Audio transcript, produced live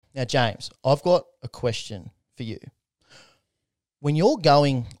Now, James, I've got a question for you. When you're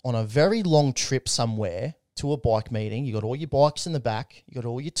going on a very long trip somewhere to a bike meeting, you got all your bikes in the back, you got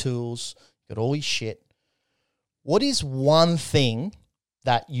all your tools, you got all your shit. What is one thing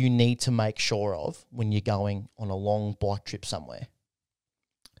that you need to make sure of when you're going on a long bike trip somewhere?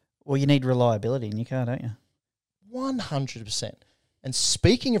 Well, you need reliability in your car, don't you? 100%. And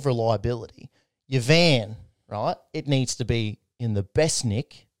speaking of reliability, your van, right, it needs to be in the best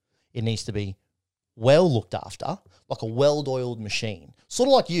nick. It needs to be well looked after, like a well-oiled machine. Sort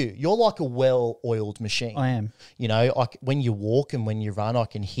of like you. You're like a well-oiled machine. I am. You know, when you walk and when you run, I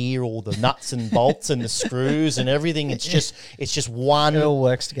can hear all the nuts and bolts and the screws and everything. It's just one. It all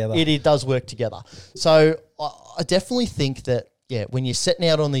works together. It does work together. So I definitely think that, yeah, when you're setting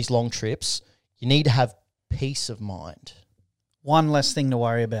out on these long trips, you need to have peace of mind. One less thing to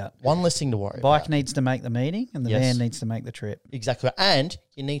worry about. One less thing to worry about. Bike needs to make the meeting and the van needs to make the trip. Exactly. And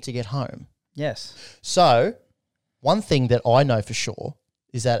you need to get home. Yes. So one thing that I know for sure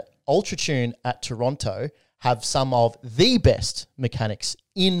is that UltraTune at Toronto have some of the best mechanics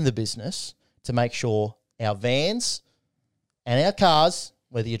in the business to make sure our vans and our cars,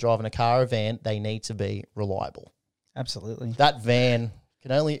 whether you're driving a car or a van, they need to be reliable. Absolutely. That van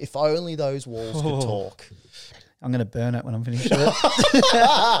can only, if only those walls could talk. I'm going to burn it when I'm finished with it.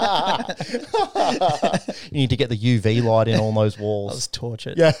 You need to get the UV light in on those walls. I was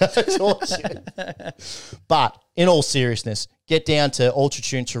tortured. Yeah, tortured. But in all seriousness, get down to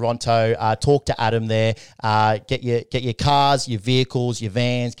UltraTune Toronto. Talk to Adam there. Get your cars, your vehicles, your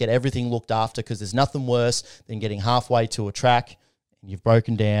vans. Get everything looked after, because there's nothing worse than getting halfway to a track and you've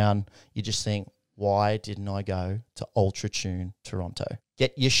broken down. You just think, why didn't I go to UltraTune Toronto?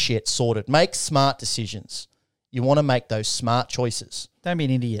 Get your shit sorted. Make smart decisions. You want to make those smart choices. Don't be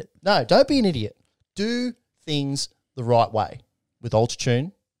an idiot. No, don't be an idiot. Do things the right way with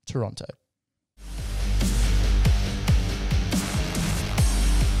UltraTune Toronto.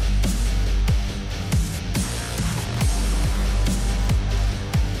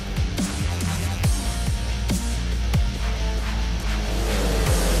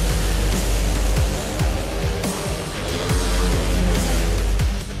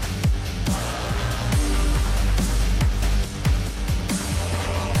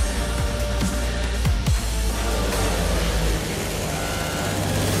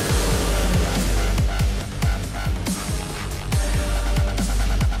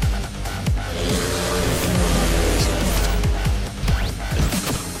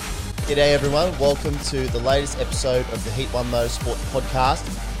 G'day everyone, welcome to the latest episode of the Heat One Motorsport podcast,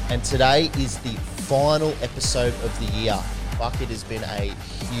 and today is the final episode of the year. Fuck, it has been a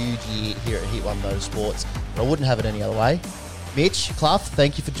huge year here at Heat One Motorsports, and I wouldn't have it any other way. Mitch, Clough,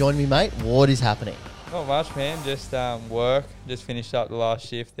 thank you for joining me, mate. What is happening? Not much, man. Just work. Just finished up the last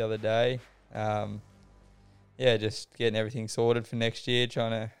shift the other day. Just getting everything sorted for next year,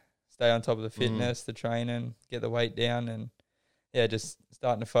 trying to stay on top of the fitness, the training, get the weight down, and just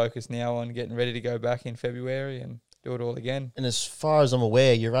starting to focus now on getting ready to go back in February and do it all again. And as far as I'm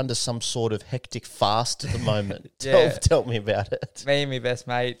aware, you're under some sort of hectic fast at the moment. Tell me about it. Me and my best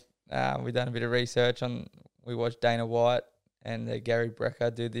mate, we've done a bit of research we watched Dana White and Gary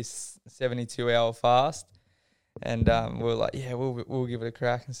Brecker do this 72-hour fast. And we were like, we'll give it a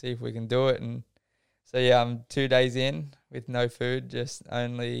crack and see if we can do it. And so, I'm 2 days in with no food, just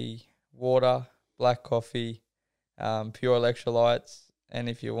only water, black coffee, pure electrolytes, and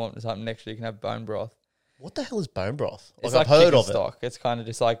if you want something extra, you can have bone broth. What the hell is bone broth? It's like I've heard of stock. It's kind of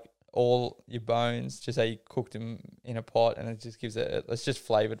just like all your bones, just how you cooked them in a pot, and it just gives it's just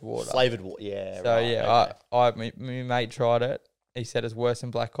flavoured water. Flavoured water, yeah. So, okay. My mate tried it. He said it's worse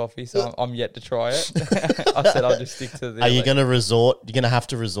than black coffee, so I'm yet to try it. I said I'll just stick to the... Are you going to resort? You're going to have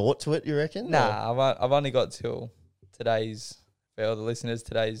to resort to it, you reckon? Nah, I've only got till today's... For all the listeners,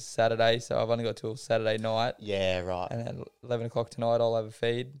 today's Saturday, so I've only got till Saturday night. Yeah, right. And then 11 o'clock tonight, I'll have a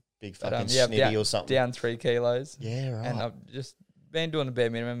feed. Big fucking snitty or something. Down 3 kilos. Yeah, right. And I've just been doing the bare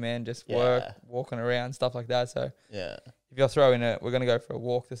minimum, man. Just work, walking around, stuff like that. So if you'll throw in we're going to go for a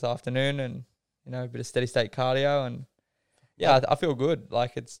walk this afternoon and, a bit of steady state cardio. And I feel good.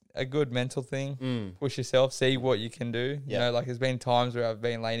 Like it's a good mental thing. Push yourself, see what you can do. You know, like there's been times where I've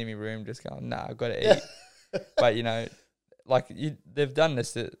been laying in my room just going, nah, I've got to eat. But, they've done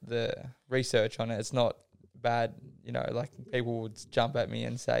the research on it. It's not bad, like people would jump at me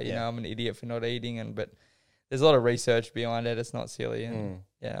and say, I'm an idiot for not eating, but there's a lot of research behind it. It's not silly. And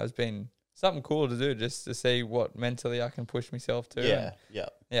it's been something cool to do just to see what mentally I can push myself to. Yeah.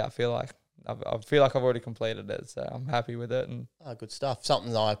 I feel like I feel like I've already completed it, so I'm happy with it. And good stuff.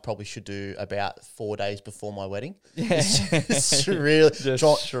 Something that I probably should do about 4 days before my wedding. yeah, It's really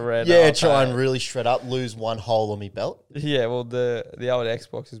just shred. try and really shred up, lose one hole on my belt. Yeah, well, the old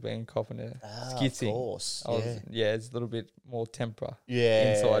Xbox has been copping a skitzing. Of course, It's a little bit more temper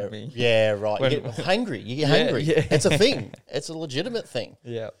inside me. Yeah, right. You get hungry. You get hungry. Yeah. It's a thing. It's a legitimate thing.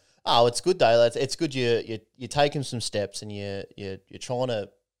 Yeah. Oh, it's good though. It's good. You're taking some steps and you're trying to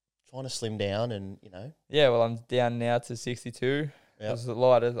slim down and Yeah, well, I'm down now to 62. Yep. It was a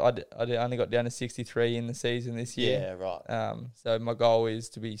lot. I only got down to 63 in the season this year. Yeah, right. So my goal is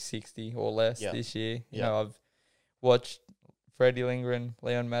to be 60 or less this year. You know, I've watched Freddie Lindgren,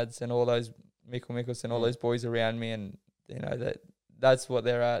 Leon Madsen, all those Mikkel Mikkelsen, all those boys around me, and you know that's what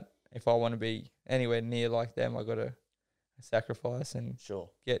they're at. If I want to be anywhere near like them, I got to sacrifice and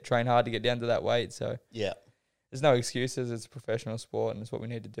train hard to get down to that weight. So there's no excuses. It's a professional sport and it's what we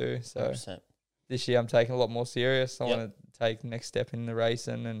need to do. So 100%. This year I'm taking a lot more serious. I want to take the next step in the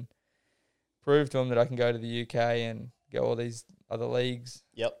racing and prove to them that I can go to the UK and go all these other leagues.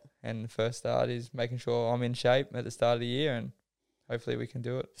 Yep. And the first start is making sure I'm in shape at the start of the year, and hopefully we can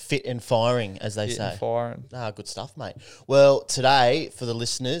do it. Fit and firing, as they say. Fit and firing. Good stuff, mate. Well, today, for the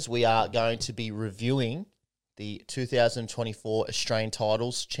listeners, we are going to be reviewing the 2024 Australian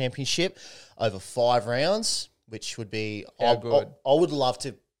Titles Championship over 5 rounds, which would be... I would love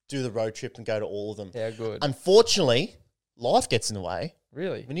to do the road trip and go to all of them. Yeah, good. Unfortunately, life gets in the way.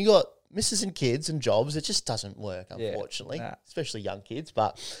 Really? When you got misses and kids and jobs, it just doesn't work, unfortunately, especially young kids.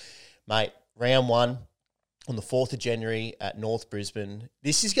 But, mate, round 1 on the 4th of January at North Brisbane.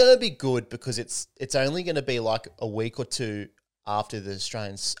 This is going to be good because it's only going to be like a week or two after the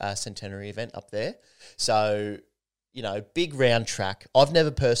Australian Centenary event up there. So, big round track. I've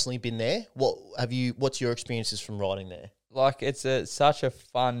never personally been there. What's your experiences from riding there? Like, it's such a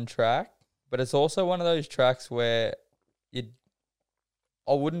fun track, but it's also one of those tracks where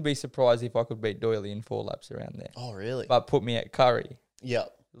I wouldn't be surprised if I could beat Doyley in 4 laps around there. Oh, really? But put me at Curry. Yeah.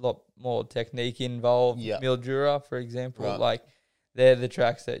 A lot more technique involved. Yeah. Mildura, for example. Right. Like, they're the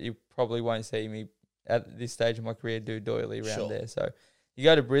tracks that you probably won't see me at this stage of my career do Doyley around there. So you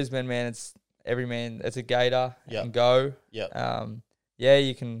go to Brisbane, man, it's a gator and go. Yeah.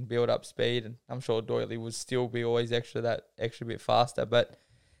 You can build up speed, and I'm sure Doyley would still be always that extra bit faster, but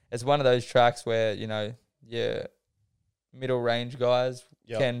it's one of those tracks where, your middle range guys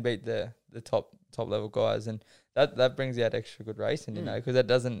can beat the top level guys, and that brings out extra good racing, because that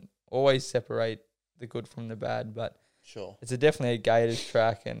doesn't always separate the good from the bad, but it's definitely a Gators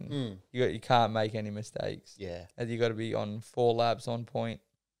track, and you can't make any mistakes. Yeah. And you got to be on 4 laps on point.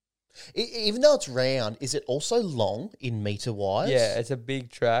 Even though it's round, is it also long in metre wise? Yeah, it's a big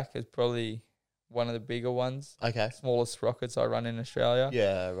track. It's probably one of the bigger ones. Okay. Smallest sprockets I run in Australia.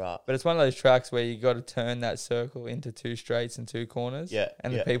 Yeah, right. But it's one of those tracks where you got to turn that circle into 2 straights and 2 corners. Yeah.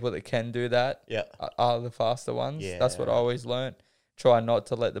 And the people that can do that are the faster ones. Yeah. That's what I always learnt. Try not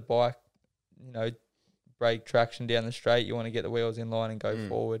to let the bike, break traction down the straight. You want to get the wheels in line and go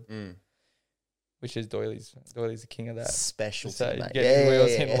forward. Which is Doyley's the king of that. Specialty, so mate. Getting the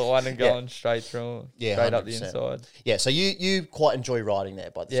wheels in line and going straight through, straight up the 100%. inside. Yeah, so you quite enjoy riding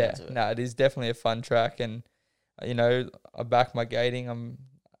there by the sounds of it. No, it is definitely a fun track, and I back my gating. I'm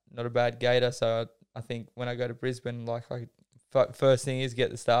not a bad gator, so I think when I go to Brisbane, first thing is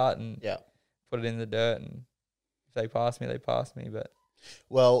get the start and put it in the dirt, and if they pass me, they pass me. But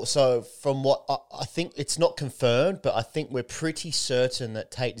well, so from what I think, it's not confirmed, but I think we're pretty certain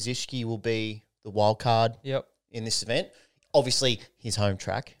that Tate Zischke will be the wild card in this event. Obviously, his home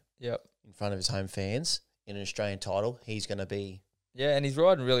track in front of his home fans in an Australian title. He's going to be... Yeah, and he's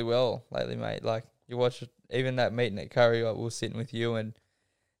riding really well lately, mate. Like, you watch even that meeting at Curry, we were sitting with you, and,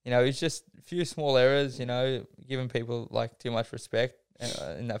 it's just a few small errors, giving people, too much respect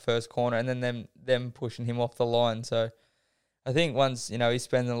in that first corner, and then them pushing him off the line. So I think once, he's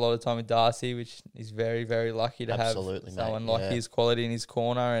spending a lot of time with Darcy, which he's very, very lucky to have someone like his quality in his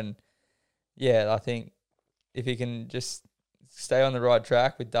corner, and I think if he can just stay on the right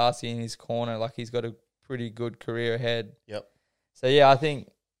track with Darcy in his corner, he's got a pretty good career ahead. Yep. So, I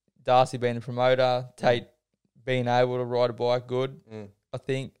think Darcy being the promoter, Tate being able to ride a bike good,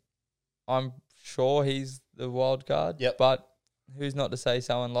 I'm sure he's the wild card. Yep. But who's not to say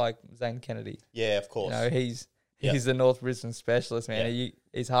someone like Zane Kennedy? Yeah, of course. He's the North Brisbane specialist, man. Yep.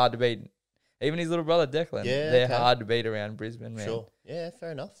 He's hard to beat. Even his little brother Declan, they're hard to beat around Brisbane, man. Sure. Yeah,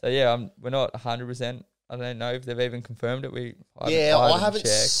 fair enough. So we're not 100%. I don't know if they've even confirmed it. I haven't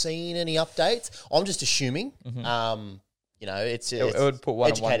checked. seen any updates. I'm just assuming. You know, it's It would put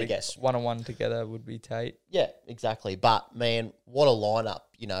educated guess. One-on-one together would be Tate. Yeah, exactly. But man, what a lineup!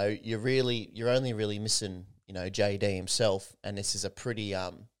 You know, you're only really missing, you know, JD himself, and this is a pretty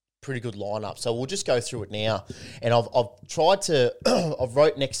good lineup. So we'll just go through it now, and I've tried to I've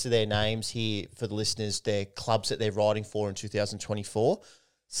wrote next to their names here for the listeners their clubs that they're riding for in 2024.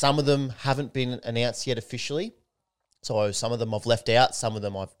 Some of them haven't been announced yet officially. So some of them I've left out, some of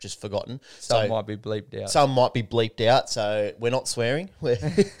them I've just forgotten. Some might be bleeped out. Some might be bleeped out, so we're not swearing. We're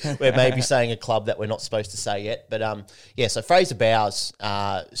maybe saying a club that we're not supposed to say yet. But so Fraser Bowers,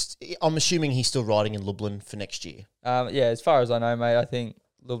 I'm assuming he's still riding in Lublin for next year. As far as I know, mate, I think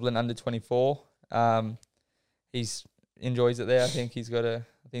Lublin under 24. He's enjoys it there. I think he's got a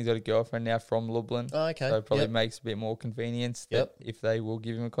girlfriend now from Lublin. Oh, okay. So it probably makes a bit more convenience if they will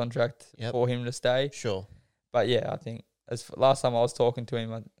give him a contract for him to stay. Sure. But yeah, I think last time I was talking to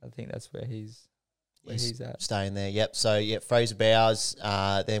him, I think that's where he's at. Staying there, yep. So, Fraser Bowers.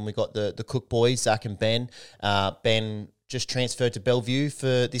 Then we got the Cook boys, Zach and Ben. Ben just transferred to Bellevue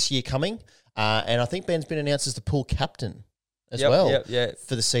for this year coming. And I think Ben's been announced as the pool captain as well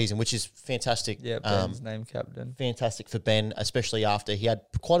for the season, which is fantastic. Yeah, Ben's named captain. Fantastic for Ben, especially after he had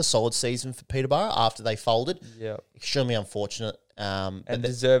quite a solid season for Peterborough after they folded. Yeah. Extremely unfortunate. And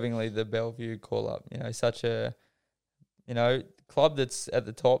deservingly the Bellevue call-up. You know, such a, club that's at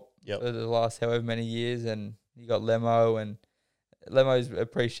the top for the last however many years, and you got Lemo, and Lemo's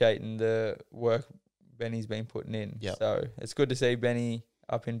appreciating the work Benny's been putting in. Yep. So it's good to see Benny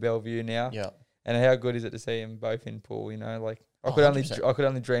up in Bellevue now. Yeah. And how good is it to see them both in pool? You know, like I could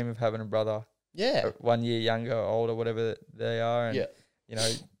only dream of having a brother. Yeah. 1 year younger, or older, whatever they are, and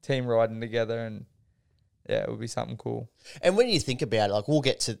team riding together, and it would be something cool. And when you think about it, like we'll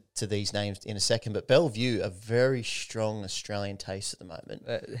get to these names in a second, but Bellevue, a very strong Australian taste at the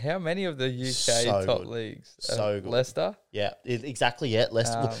moment. How many of the UK top leagues? So good. Leicester? Yeah, exactly. Yeah,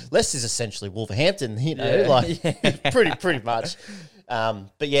 Leicester. Leicester's essentially Wolverhampton. Pretty much.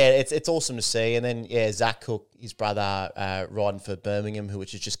 But yeah, it's awesome to see. And then Zach Cook, his brother, riding for Birmingham,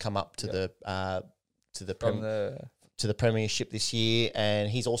 which has just come up to the Premiership this year, and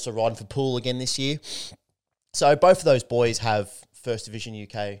he's also riding for Poole again this year. So both of those boys have First Division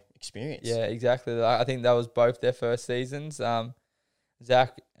UK experience. Yeah, exactly. I think that was both their first seasons.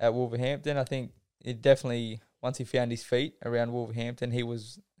 Zach at Wolverhampton, I think it definitely, once he found his feet around Wolverhampton, he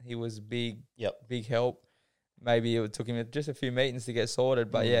was big. Yep. Big help. Maybe it took him just a few meetings to get sorted,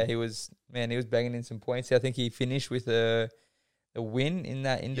 but he was banging in some points. I think he finished with a win in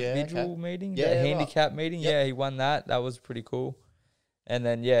that individual meeting, that handicap meeting. Yep. Yeah, he won that. That was pretty cool. And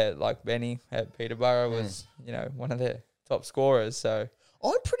then, like Benny at Peterborough was, one of their top scorers. So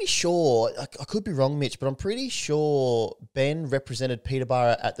I'm pretty sure, I could be wrong, Mitch, but I'm pretty sure Ben represented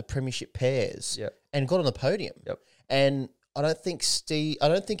Peterborough at the Premiership Pairs and got on the podium. Yep. And I don't think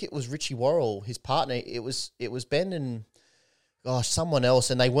it was Richie Worrell, his partner. It was Ben and someone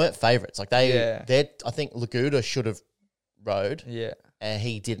else, and they weren't favourites. Like I think Laguda should have rode. Yeah. And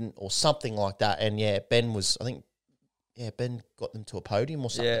he didn't, or something like that. And Ben was, I think, Ben got them to a podium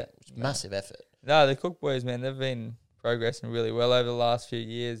or something. Yeah. It was massive effort. No, the Cook boys, man, they've been progressing really well over the last few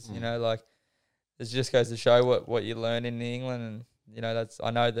years. It just goes to show what you learn in England, and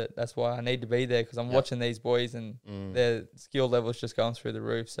I know that's why I need to be there, because I'm watching these boys, and their skill level's just going through the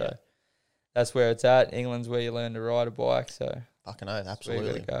roof. So that's where it's at. England's where you learn to ride a bike. So fucking oath, absolutely.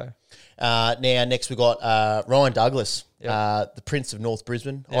 Where you gotta go. Now next we got Ryan Douglas, the Prince of North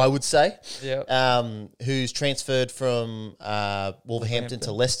Brisbane, I would say. Who's transferred from Wolverhampton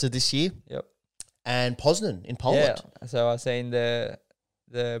to Leicester this year. Yep. And Poznan in Poland. Yeah. So I've seen the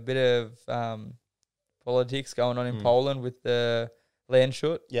bit of politics going on in Poland with the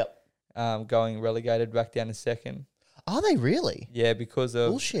Landshut. Yep. Going relegated back down to second. Are they really? Yeah, because of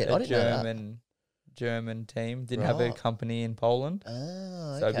bullshit. I didn't know that. German team didn't have a company in Poland. Oh,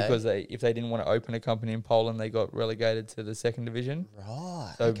 okay. So because if they didn't want to open a company in Poland, they got relegated to the second division.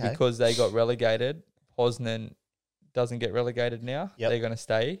 Right. So because they got relegated, Poznan doesn't get relegated now. Yep. They're going to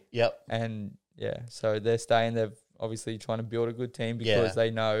stay. Yep. And so they're staying. They're obviously trying to build a good team because they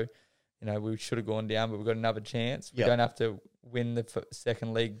know, we should have gone down, but we've got another chance. We don't have to win the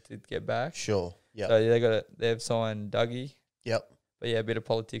second league to get back. Sure. Yeah. So they've signed Dougie. Yep. But a bit of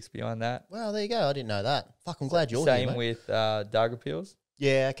politics behind that. Well, there you go. I didn't know that. Fuck, I'm glad you're here, Same with Daugavpils.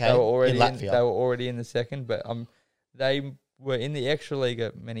 Yeah, okay. They were already in Latvia. They were already in the second, but they were in the extra league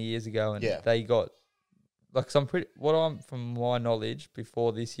many years ago, and they got from my knowledge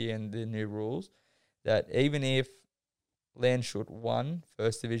before this year and the new rules, that even if Landshut won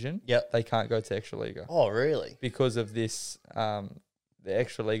First Division, they can't go to extra league. Oh, really? Because of this the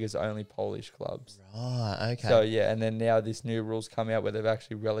extra league is only Polish clubs. Right. Okay. So yeah, and then now this new rules come out where they've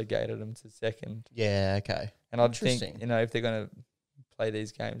actually relegated them to second. Yeah. Okay. And I'd think, Interesting. you know, if they're going to play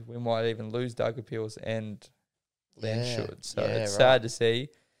these games, we might even lose Daugavpils and Landshut. So it's sad to see.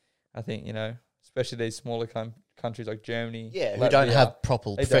 I think, you know, especially these smaller countries like Germany, Yeah, who Latvia, don't have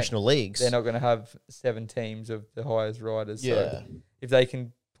proper they professional leagues. they're not going to have 7 teams of the highest riders. Yeah. So if they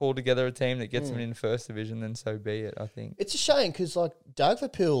can pull together a team that gets them in first division, then so be it, I think. It's a shame because, like,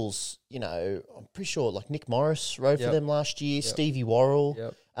 Daugavpils, you know, I'm pretty sure, like, Nick Morris rode for them last year. Stevie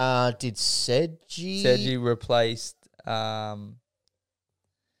Worrell. Did Sedgy. Sedgy replaced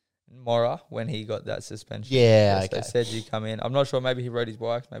Mora when he got that suspension. Yeah, So Sedgy come in. I'm not sure, maybe he rode his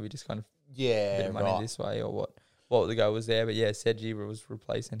bike, maybe just kind of a bit of money this way or what the go was there. But yeah, Sedgy was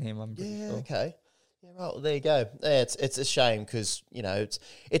replacing him, I'm pretty sure. Okay. Yeah, right. Well, there you go. Yeah, it's a shame because, you know,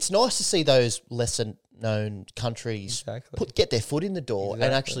 it's nice to see those lesser known countries get their foot in the door and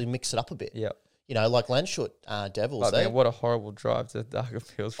actually mix it up a bit. Yeah. You know, like Landshut Devils. But man, what a horrible drive to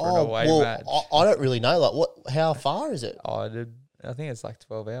Daugavpils for an away match. I don't really know. Like, how far is it? I think it's like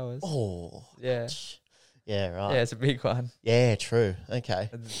 12 hours. Oh, yeah. Yeah, right. Yeah, it's a big one. Yeah, true. Okay.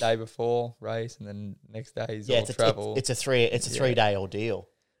 The day before race, and then next day is all travel. It's a 3-day ordeal.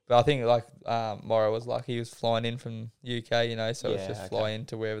 But I think like Morrow was like he was flying in from UK, you know, so it's just fly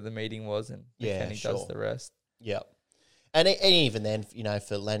into wherever the meeting was, and mechanic does the rest. Yeah. And even then, you know,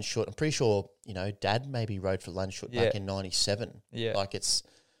 for Landshut, I'm pretty sure, you know, Dad maybe rode for Landshut back in 97. Yeah. Like it's.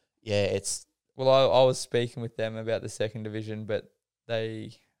 Well, I was speaking with them about the second division, but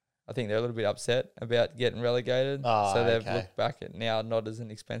I think they're a little bit upset about getting relegated. So they've looked back at now not as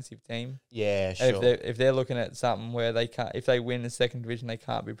an expensive team. Yeah, sure. And if they're looking at something where they can't, if they win the second division, they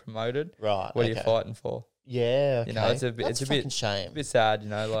can't be promoted. Right. What are you fighting for? Yeah, okay. You know, it's a bit shame. It's a bit sad, you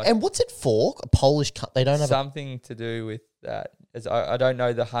know. Like, and what's it for? A Polish? They don't have something to do with that. I don't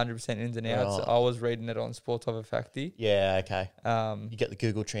know the 100% ins and outs. Right. I was reading it on Sportova Fakti. Yeah, okay. You get the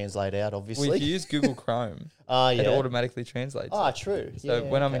Google Translate out, obviously. Well, if you use Google Chrome, it automatically translates. True. So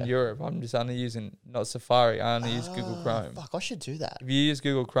when I'm in Europe, I'm just only using, not Safari, I only use Google Chrome. Fuck, I should do that. If you use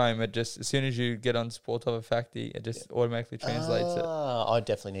Google Chrome, it just, as soon as you get on Sportova Fakti, it just automatically translates it. I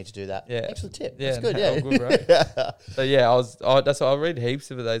definitely need to do that. Yeah. Thanks for the tip. Yeah, That's good, yeah. Good, right? So yeah, that's why I read heaps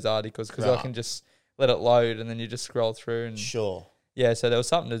of those articles because I can just let it load and then you just scroll through and sure. Yeah, so there was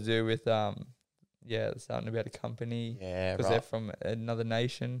something to do with something about a company. Yeah, because they're from another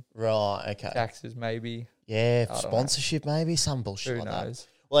nation. Right. Okay. Taxes maybe. Yeah, sponsorship maybe, some bullshit. Who like knows? That.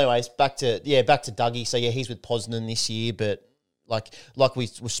 Well, anyways, back to Dougie. So yeah, he's with Poznan this year, but like we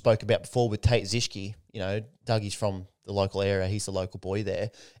spoke about before with Tate Zischke, you know, Dougie's from the local area. He's the local boy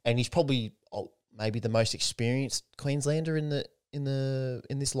there, and he's probably maybe the most experienced Queenslander in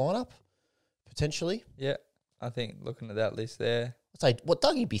this lineup, potentially. Yeah, I think looking at that list there, I'd say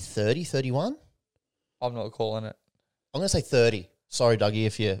Dougie be 30, 31? I'm not calling it. I'm going to say 30. Sorry, Dougie,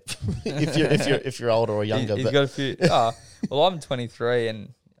 if you're older or younger. He's got a few. Well, I'm 23,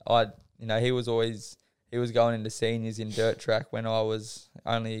 and he was going into seniors in dirt track when I was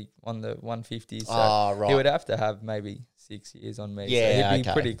only on the 150s. So he would have to have maybe 6 years on me. Yeah, so he'd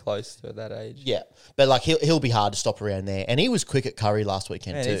be pretty close to that age. Yeah, but like he'll be hard to stop around there, and he was quick at Curry last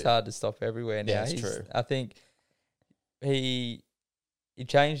weekend too. He's hard to stop everywhere now. Yeah, that's true. I think he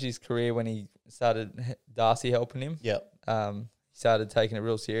changed his career when he started Darcy helping him. Yep. He started taking it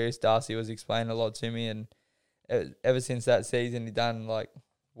real serious. Darcy was explaining a lot to me, and ever since that season, he done like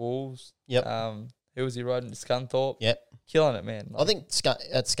Wolves. Yep. Who was he riding? Scunthorpe. Yep. Killing it, man. I think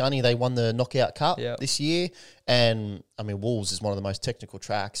at Scunny they won the Knockout Cup this year, and I mean Wolves is one of the most technical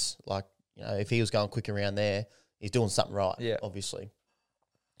tracks. Like, you know, if he was going quick around there, he's doing something right. Yeah, obviously.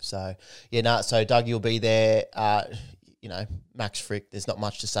 So so Dougie will be there. You know, Max Frick, there's not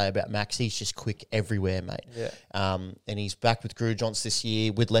much to say about Max. He's just quick everywhere, mate. Yeah. And he's back with Grujons this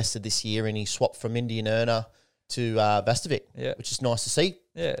year, with Leicester this year, and he swapped from Indian Erna to Vastovic, which is nice to see.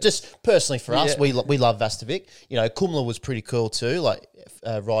 Yeah. Just personally for us, we love Vastovic. You know, Kumla was pretty cool too, like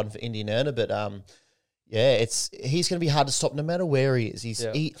riding for Indian Erna, but he's going to be hard to stop no matter where he is.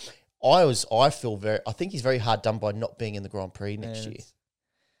 I think he's very hard done by not being in the Grand Prix next year.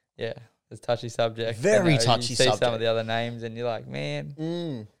 Yeah. It's a touchy subject. Very touchy subject. You see some of the other names and you're like,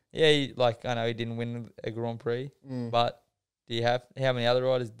 man. Yeah, I know he didn't win a Grand Prix, but do you have how many other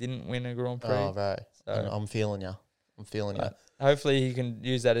riders didn't win a Grand Prix? Oh, right. So, I'm feeling you. Hopefully he can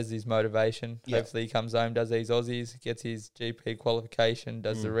use that as his motivation. Yep. Hopefully he comes home, does these Aussies, gets his GP qualification,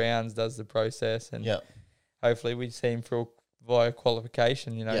 does the rounds, does the process, and hopefully we see him through via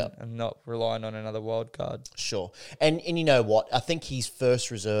qualification, you know, and not relying on another wild card. Sure. And you know what? I think he's first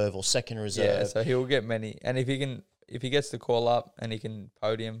reserve or second reserve. Yeah, so he'll get many. And if if he gets the call up and he can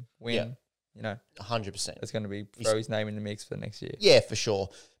podium win, 100%. it's going to be throw his name in the mix for next year. Yeah, for sure.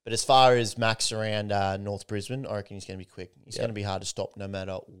 But as far as Max around North Brisbane, I reckon he's going to be quick. He's going to be hard to stop no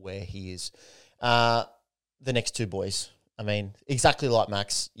matter where he is. The next two boys, I mean, exactly like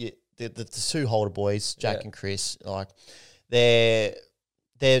Max, the two Holder boys, Jack and Chris, like they're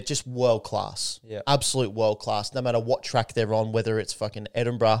just world class. Yeah, absolute world class. No matter what track they're on, whether it's fucking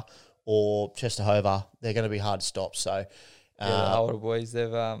Edinburgh or Chesterhover, they're going to be hard to stop. So, the Holder boys,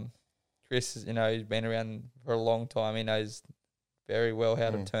 they've Chris, he's been around for a long time. He knows very well how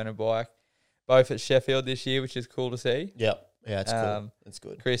to turn a bike. Both at Sheffield this year, which is cool to see. Yep. Yeah, it's cool. It's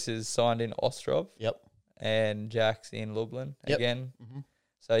good. Chris is signed in Ostrov. Yep. And Jack's in Lublin again. Mm-hmm.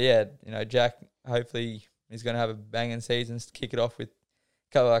 So, yeah, Jack hopefully is going to have a banging season, kick it off with,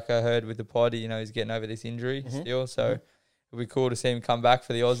 like I heard with the pod, he's getting over this injury still. So, it'll be cool to see him come back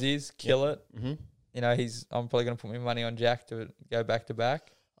for the Aussies, kill it. Mm-hmm. I'm probably going to put my money on Jack to go back to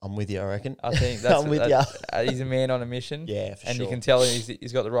back. I'm with you, I reckon. I think that's I'm with you. He's a man on a mission. Yeah, for and sure. you can tell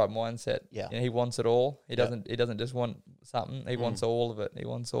he's got the right mindset. Yeah. He wants it all. He doesn't just want something. He wants all of it. He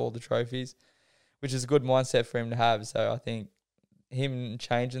wants all the trophies, which is a good mindset for him to have. So I think him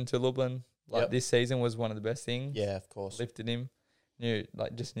changing to Lublin this season was one of the best things. Yeah, of course. Lifted him. New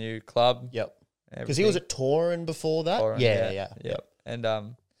club. Yep. Because he was at Torin before that. Torin, yeah.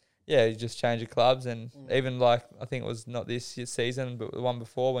 And he just changed the clubs, and even I think it was not this season, but the one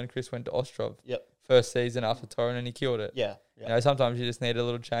before when Chris went to Ostrov. Yep. First season after Torin, and he killed it. Yeah. Sometimes you just need a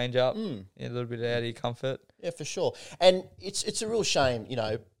little change up, a little bit out of your comfort. Yeah, for sure. And it's a real shame,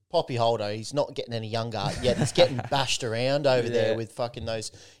 Poppy Holder, he's not getting any younger, yet he's getting bashed around over there with fucking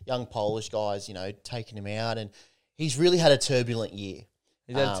those young Polish guys, taking him out. And he's really had a turbulent year.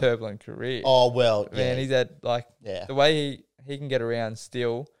 He's had a turbulent career. Oh, well, Man, he's had, the way he can get around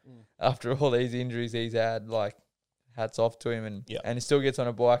still after all these injuries he's had, hats off to him. And he still gets on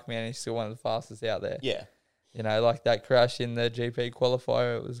a bike, man. He's still one of the fastest out there. Yeah. That crash in the GP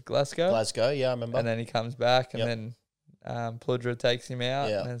qualifier, it was Glasgow. Yeah, I remember. And then he comes back, and then Pludra takes him out,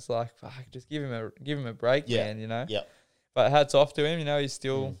 and it's like, fuck, just give him a break, man, Yeah. But hats off to him, he's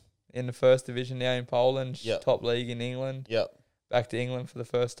still in the first division now in Poland, top league in England. Yep. Back to England for the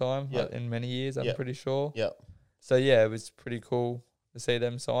first time in many years, I'm pretty sure. Yep. So, it was pretty cool to see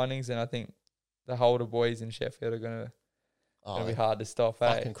them signings, and I think the Holder boys in Sheffield are going to be hard to stop.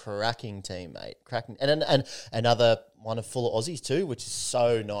 Fucking cracking team, mate. Cracking. And another one of full of Aussies too, which is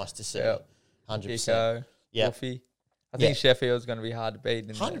so nice to see. 100%. Yeah. Wolfie. I think Sheffield's going to be hard to beat.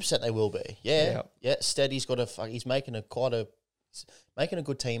 100% they will be. Yeah. Steady's got he's making a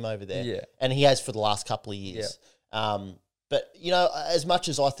good team over there. Yeah. And he has for the last couple of years. Yeah. But as much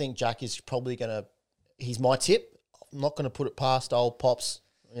as I think Jack is probably he's my tip. I'm not going to put it past old Pops.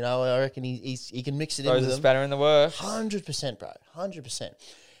 I reckon he can mix it in with a spanner in the works. 100%, bro. 100%.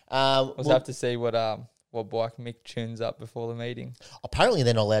 We'll have to see what bike Mick tunes up before the meeting. Apparently,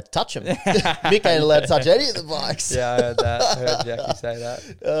 they're not allowed to touch them. Mick ain't allowed to touch any of the bikes. Yeah, I heard that. I heard Jackie say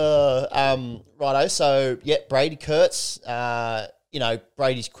that. Righto. So, Brady Kurtz.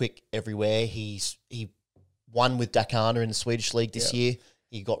 Brady's quick everywhere. He won with Dakar in the Swedish league this year.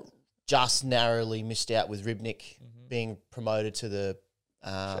 He got just narrowly missed out with Ribnik being promoted to the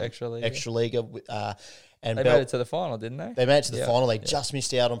Extra Liga. And they made it to the final, didn't they? They made it to the final. They just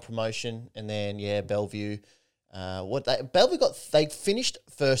missed out on promotion, and then Bellevue. Bellevue they finished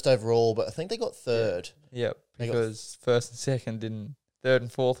first overall, but I think they got third. Yeah, because first and second third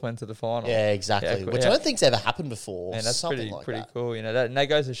and fourth went to the final. Yeah, exactly. Which I don't think's ever happened before. And that's something pretty cool. And that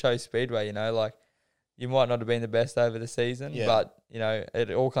goes to show Speedway. You might not have been the best over the season, but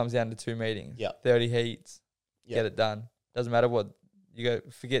it all comes down to 2 meetings. Yeah, 30 heats. Get it done. Doesn't matter what you go.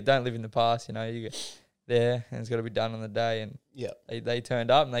 Forget. Don't live in the past. You go there, and it's got to be done on the day. And they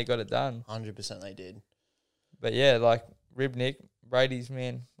turned up and they got it done. 100% they did. But Ribnik, Brady's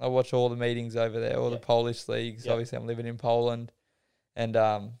man. I watch all the meetings over there, all the Polish leagues. Obviously, I'm living in Poland, and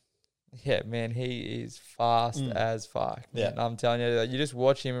man, he is fast as fuck. Man. I'm telling you, you just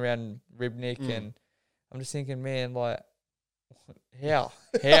watch him around Ribnik, and I'm just thinking, man, how?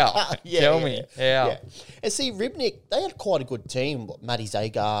 Tell me how. Yeah. And see, Ribnik, they had quite a good team. Matty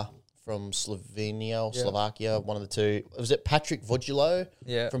Zagar from Slovenia or Slovakia, one of the two. Was it Patrick Vodilo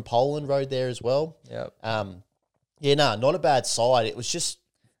from Poland rode there as well? Yeah. Not a bad side. It was just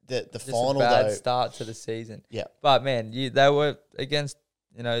the final, a bad though. start to the season. Yeah. But, man, they were against,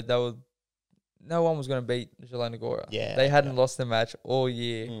 no one was going to beat Jelena Gora. Yeah. They hadn't lost the match all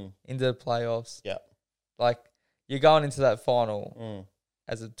year into the playoffs. Yeah. You're going into that final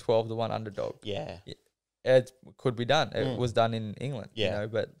as a 12-1 underdog. Yeah. it could be done. It was done in England,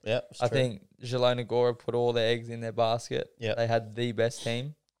 but I think Zielona Góra put all their eggs in their basket. Yeah. They had the best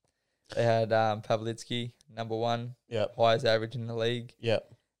team. They had Pavlitsky, number one, highest average in the league.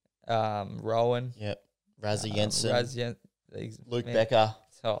 Yep. Rowan. Yep. Razzie Jensen. Luke Becker.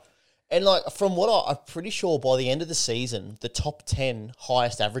 So, and like from what I'm pretty sure by the end of the season, the top 10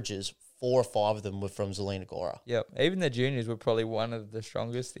 highest averages, 4 or 5 of them were from Zielona Góra. Yep. Even the juniors were probably one of the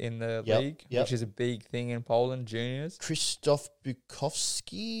strongest in the league, which is a big thing in Poland, juniors. Krzysztof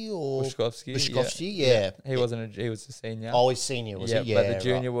Bukowski or Buszkowski, yeah. He wasn't he was a senior. Oh, he's senior, was he? Yeah, but the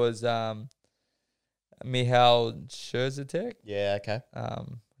junior was Michal Scherzetek. Yeah, okay.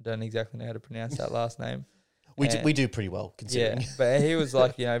 Don't exactly know how to pronounce that last name. We do pretty well considering. Yeah, but he was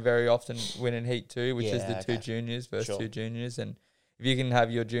like, very often winning heat 2, which is the 2 juniors versus 2 juniors. And if you can have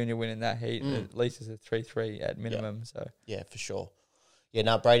your junior win in that heat, at least it's a 3-3 at minimum. Yeah. So yeah, for sure. Yeah,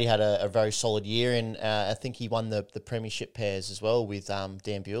 no, Brady had a very solid year, and I think he won the premiership pairs as well with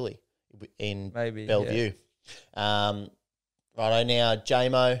Dan Bewley in Bellevue. Yeah. Righto, now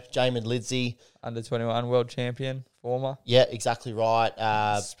Jamin Lidsey. Under 21 world champion, former. Yeah, exactly right.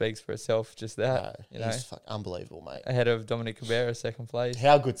 Speaks for itself, just that. He's unbelievable, mate. Ahead of Dominic Cabrera, second place.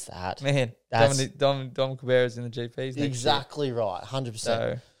 How good's that? Man, Dom Cabrera's in the GPs exactly right, 100%.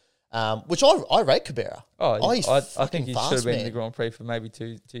 So, which I rate Cabrera. I think he should have been in the Grand Prix for maybe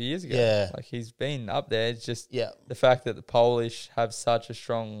two years ago. Yeah. Like he's been up there. It's just the fact that the Polish have such a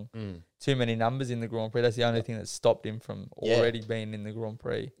strong, too many numbers in the Grand Prix. That's the only thing that stopped him from already being in the Grand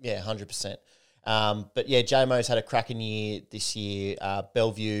Prix. Yeah, 100%. But yeah, JMO's had a cracking year this year.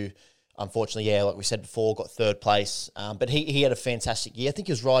 Bellevue, unfortunately, like we said before, got 3rd place. But he had a fantastic year. I think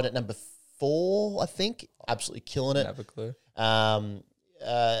he was right at number 4, I think. Absolutely killing it. Have a clue.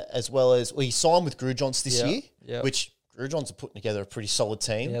 As well as he signed with Grujons this year, which Grujons are putting together a pretty solid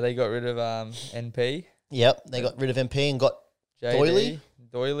team. Yeah, they got rid of NP. Yep, they got rid of MP and got Doyley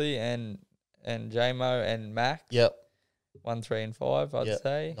and JMO and Max. Yep, 1, 3, and 5. I'd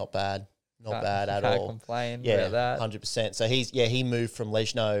say not bad. Not bad at all. Can't complain about that. 100%. So he moved from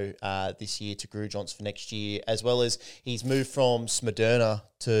Lejno this year to Grujons for next year, as well as he's moved from Smederna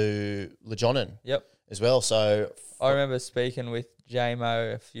to Lejonen. Yep. As well. So I remember speaking with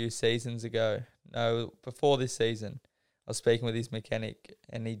JMO a few seasons ago. No, before this season, I was speaking with his mechanic,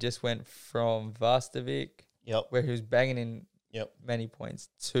 and he just went from Vastavik, where he was banging in many points,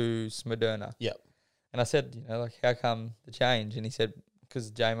 to Smederna. Yep. And I said, how come the change? And he said,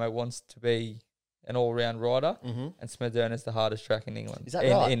 because JMO wants to be an all-round rider, and Smederna is the hardest track in England. Is that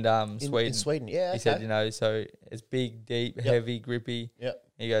right? In Sweden. In Sweden, yeah. He said, so it's big, deep, heavy, grippy. Yep.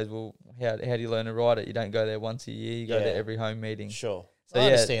 He goes, well, how do you learn to ride it? You don't go there once a year. You go there every home meeting. Sure. So I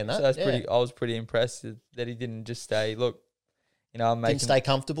understand that. So that's pretty. I was pretty impressed that he didn't just stay. Look, I'm making. Didn't stay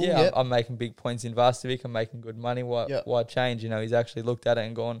comfortable. Yeah, I'm making big points in Vastavik. I'm making good money. Why change? He's actually looked at it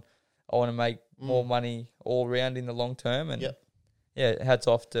and gone, I want to make more money all round in the long term. And hats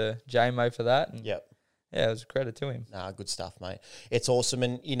off to JMO for that. And it was a credit to him. Nah, good stuff, mate. It's awesome.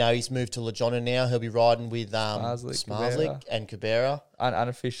 And, he's moved to Lejonen now. He'll be riding with Smarslik and Cabrera.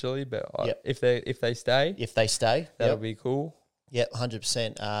 Unofficially, but if they stay. If they stay. That'll be cool. Yep,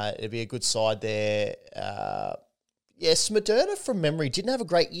 100%. It'll be a good side there. Smederna, from memory, didn't have a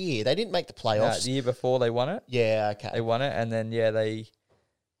great year. They didn't make the playoffs. The year before they won it. Yeah, okay. They won it, and then, they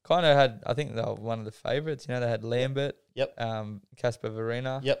kind of had, I think they were one of the favourites. They had Lambert. Yep. Casper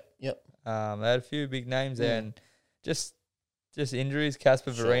Verena. Yep. They had a few big names there, and just injuries.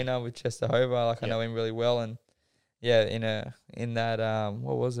 Casper Verena with Czestochowa, I know him really well, and in that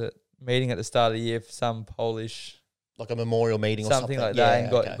what was it, meeting at the start of the year for some Polish, like a memorial meeting or something like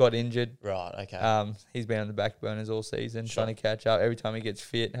that, and got injured. Right. Okay. He's been on the back burners all season, trying to catch up. Every time he gets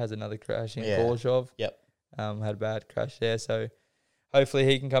fit, has another crash in Kuleshov. Yep. Had a bad crash there, so hopefully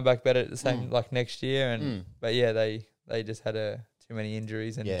he can come back better at the same like next year. And but they just had too many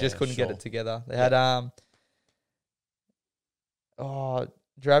injuries and just couldn't get it together. They had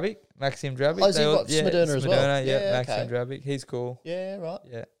Drabic, Maxim Drabic. Oh, so you've got Smederna as well. Maxim Drabic. He's cool. Yeah, right.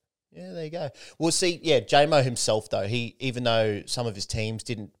 Yeah, there you go. Well, see, JMO himself though, even though some of his teams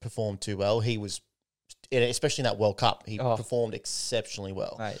didn't perform too well, he was, especially in that World Cup, he performed exceptionally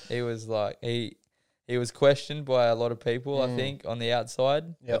well. Mate, he was like he was questioned by a lot of people, I think, on the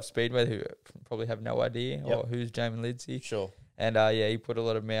outside of Speedway who probably have no idea or who's Jamin Lidsey. Sure. And he put a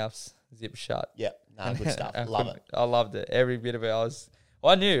lot of mouths zip shut. Yeah, good stuff. Love it. I loved it. Every bit of it.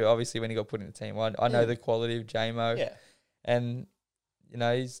 I knew obviously when he got put in the team. I know the quality of JMO. Yeah. And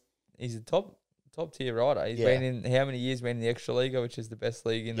he's a top tier rider. He's been in how many years? Been in the Extra Liga, which is the best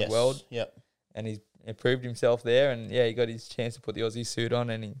league in the world. Yep. And he's proved himself there. And he got his chance to put the Aussie suit on,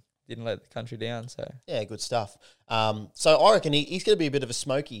 and he didn't let the country down. So yeah, good stuff. So I reckon he's going to be a bit of a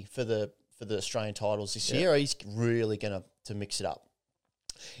smoky for the Australian titles this year. He's really going to mix it up.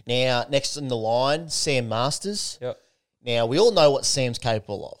 Now, next in the line, Sam Masters. Yep. Now, we all know what Sam's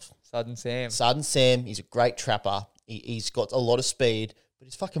capable of. Sudden Sam, he's a great trapper. He's got a lot of speed, but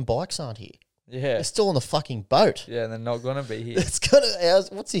his fucking bikes aren't here. Yeah. They're still on the fucking boat. Yeah, they're not going to be here.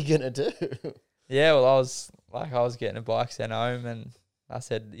 What's he going to do? Yeah, well, I was getting a bike sent home, and I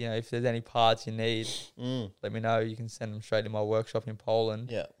said, you know, if there's any parts you need, let me know. You can send them straight to my workshop in Poland.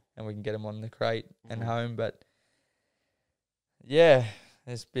 Yeah. And we can get them on the crate and home. But yeah,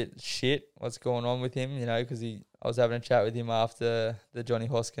 it's a bit shit what's going on with him, you know, because I was having a chat with him after the Johnny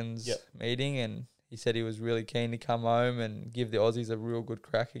Hoskins meeting, and he said he was really keen to come home and give the Aussies a real good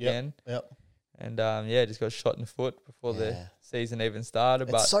crack again. Yep. And just got shot in the foot before the season even started.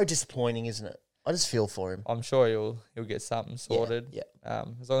 It's but so disappointing, isn't it? I just feel for him. I'm sure he'll get something sorted. Yeah.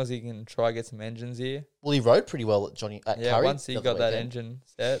 As long as he can try get some engines here. Well, he rode pretty well at Curry. Once he got that engine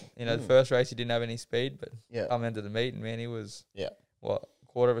set, you know, the first race he didn't have any speed, but come into the meeting, man, he was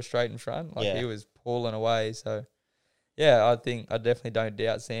quarter of a straight in front. Like he was pulling away. So I think I definitely don't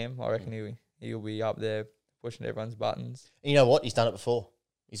doubt Sam. I reckon he'll be up there pushing everyone's buttons. And you know what? He's done it before.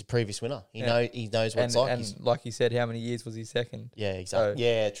 He's a previous winner. He knows what it's like. And like he said, how many years was he second? Yeah, exactly.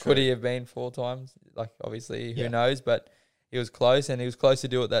 True. Could he have been 4 times? Like, obviously, who knows? But he was close, and he was close to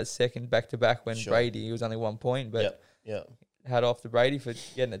do it that second back-to-back when Brady, he was only 1 point. But hat off to Brady for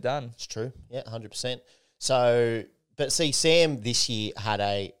getting it done. It's true. Yeah, 100%. So, but see, Sam this year had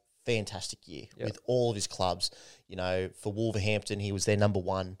a fantastic year with all of his clubs. You know, for Wolverhampton, he was their number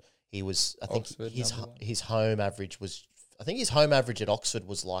 1. He was, I think, Oxford, his home average was... I think his home average at Oxford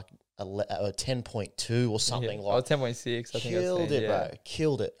was like a 10.2 or something like. 10.6. I think killed it, bro.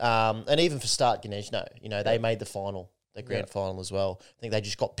 Killed it. And even for Start Gniezno, you know, they made the final, the grand final as well. I think they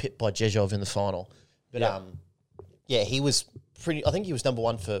just got pipped by Jezhov in the final. But he was pretty. I think he was number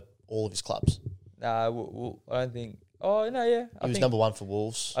 1 for all of his clubs. I don't think. Oh no, yeah. He was number 1 for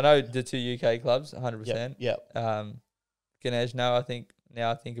Wolves. I know the 2 UK clubs, 100%. Yeah. Gniezno, I think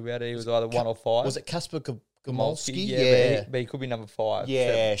now I think about it, he was either 1 or 5. Was it Kasper Gomolski? Yeah. But he could be number 5.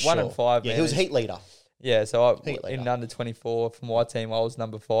 Yeah, so 1 and 5. Yeah, he was heat leader. Yeah, so in under 24 for my team, I was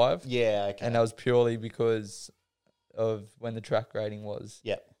number 5. Yeah, okay. And that was purely because of when the track rating was.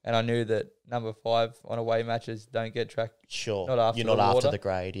 Yeah. And I knew that number 5 on away matches don't get track. Sure. Not after You're not after the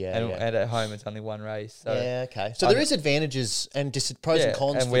grade, and at home it's only 1 race. So okay. So there is advantages and pros and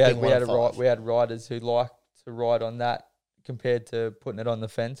cons. And we had riders who like to ride on that compared to putting it on the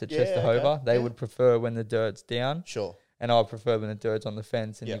fence at Chesterhover. They would prefer when the dirt's down. Sure. And I prefer when the dirt's on the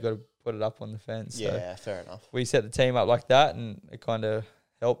fence and you've got to put it up on the fence. Yeah, so fair enough. We set the team up like that and it kind of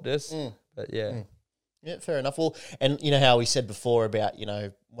helped us. But Yeah, fair enough. Well, and you know how we said before about, you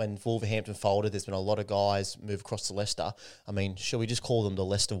know, when Wolverhampton folded, there's been a lot of guys move across to Leicester. I mean, shall we just call them the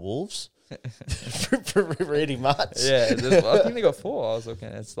Leicester Wolves? Pretty much. Yeah, I think they got 4. I was looking.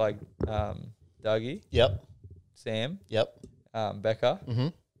 It's like Dougie. Yep. Sam. Yep. Becca. Mm-hmm.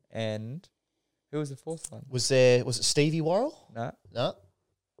 And who was the 4th one? Was it Stevie Worrell? No.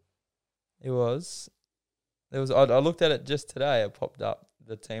 It was. I looked at it just today. It popped up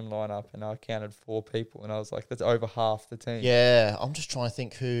the team lineup, and I counted 4 people, and I was like, that's over half the team. Yeah, I'm just trying to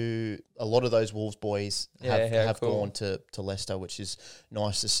think who a lot of those Wolves boys have gone to Leicester, which is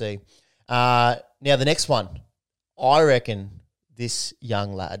nice to see. Now the next one, I reckon this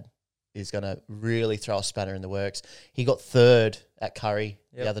young lad is going to really throw a spanner in the works. He got 3rd at Curry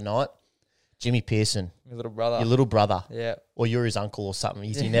the other night. Jimmy Pearson. Your little brother. Your little brother. Yeah. Or you're his uncle or something.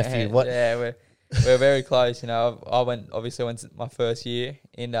 He's your nephew. What? Yeah, we're very close. You know, I went my first year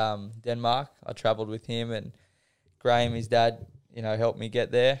in Denmark. I travelled with him, and Graham, his dad, you know, helped me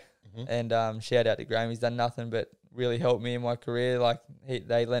get there. Mm-hmm. And shout out to Graham. He's done nothing but really helped me in my career. Like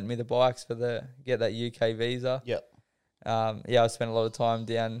they lent me the bikes get that UK visa. Yep. I spent a lot of time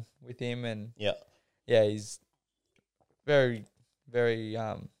down with him, and he's very, very.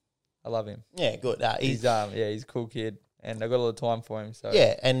 I love him. Yeah, good. He's a cool kid, and I got a lot of time for him. So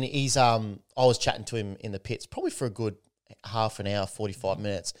yeah, and he's I was chatting to him in the pits probably for a good half an hour, 45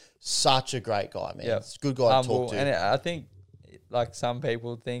 minutes. Such a great guy, man. It's a good guy to talk to. And I think like some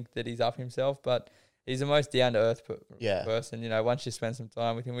people think that he's up himself, but he's the most down to earth person. You know, once you spend some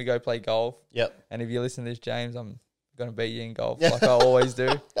time with him, we go play golf. Yep. And if you listen to this, James, I'm gonna beat you in golf like I always do.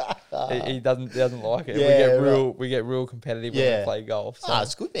 He doesn't like it. Yeah, we get real competitive when we play golf. So.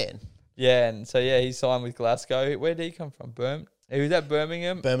 It's good, man. Yeah, and so he signed with Glasgow. Where did he come from? He was at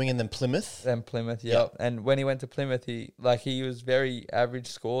Birmingham. then Plymouth. Then Plymouth, yeah. Yep. And when he went to Plymouth, he was very average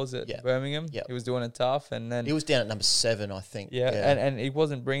scores at Birmingham. Yep. He was doing it tough, and then He was down at number 7, I think. yeah. And he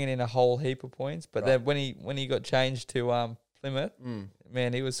wasn't bringing in a whole heap of points. But then when he got changed to Plymouth,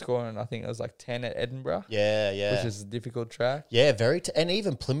 man, he was scoring. I think it was like 10 at Edinburgh. Yeah, yeah. Which is a difficult track. Yeah, and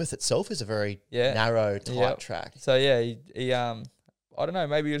even Plymouth itself is a very narrow, tight track. So yeah, he I don't know,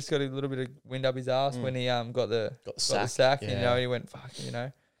 maybe he just got a little bit of wind up his ass when he got the sack. Yeah. You know, he went fuck. You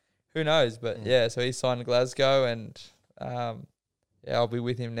know, who knows? But yeah, so he signed to Glasgow, and I'll be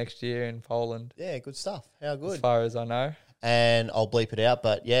with him next year in Poland. Yeah, good stuff. How good? As far as I know. And I'll bleep it out,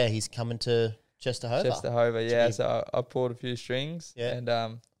 but yeah, he's coming to Chesterhover. Yeah. So I pulled a few strings, Yeah. and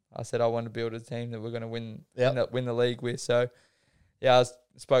I said I want to build a team that we're going to win the league with. So yeah, I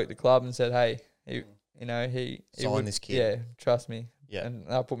spoke to the club and said, hey, he Sign this kid. Yeah, trust me. Yeah.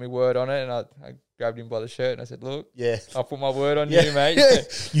 And I put my word on it, and I grabbed him by the shirt and I said, look, Yeah. I'll put my word on you, mate.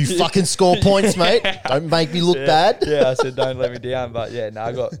 You fucking score points, mate. Don't make me look bad. Yeah, I said, don't let me down. But yeah, no,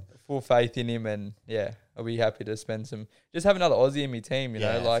 I got full faith in him, and yeah, I'll be happy to just have another Aussie in my team, you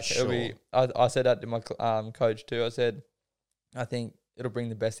know, like for sure. I said that to my coach too. I said, I think it'll bring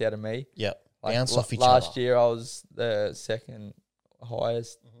the best out of me. Yeah. Like Bounce off each other. last year, I was the second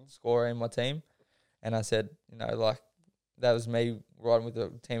highest scorer in my team. And I said, you know, like, that was me riding with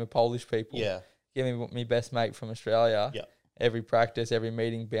a team of Polish people. Yeah. Giving me best mate from Australia. Yeah. Every practice, every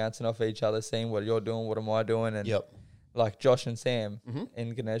meeting, bouncing off each other, seeing what you're doing, what am I doing. And like Josh and Sam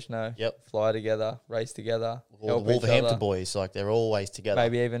in Ganeshno, fly together, race together. All the Wolverhampton boys, like they're always together.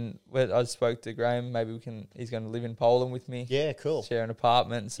 Maybe even, I spoke to Graham, maybe he's going to live in Poland with me. Yeah, cool. Share an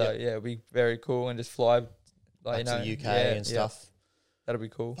apartment. So yeah, it'll be very cool, and just fly like, to the UK and stuff. That'll be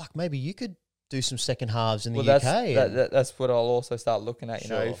cool. Fuck, maybe you could do some second halves in the UK. That's what I'll also start looking at. You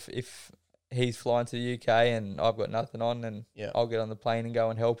know, Sure. if he's flying to the UK and I've got nothing on, and I'll get on the plane and go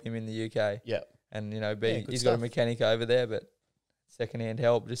and help him in the UK. Yeah. And, you know, he's stuff. got a mechanic over there, but second-hand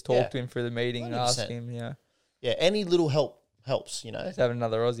help, just talk to him through the meeting and ask 100%. him, you know. Yeah, any little help helps, you know. Just having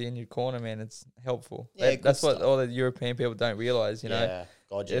another Aussie in your corner, man, it's helpful. Yeah, good that's what stuff. all the European people don't realise, you know. Yeah,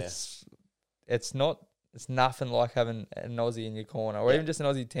 God, yeah. It's nothing like having an Aussie in your corner, or even just an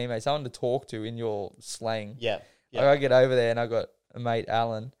Aussie teammate, someone to talk to in your slang. Yeah. Like I get over there and I got a mate,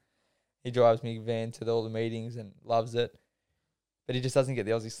 Alan. He drives me van to all the meetings and loves it, but he just doesn't get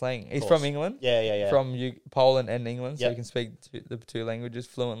the Aussie slang. He's from England. Yeah. From Poland and England, so he can speak the two languages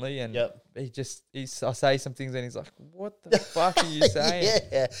fluently. And I say some things and he's like, "What the fuck are you saying?"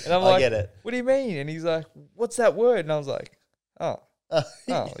 Yeah. And I'm I like, get it. "What do you mean?" And he's like, "What's that word?" And I was like, "Oh,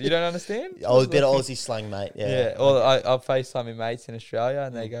 you don't understand?" Oh, a bit of Aussie slang, mate. Yeah. Yeah. Or I'll FaceTime my mates in Australia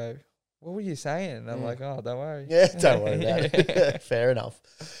and they go, "What were you saying?" And I'm like, "Oh, don't worry." Yeah, don't worry about it. Fair enough.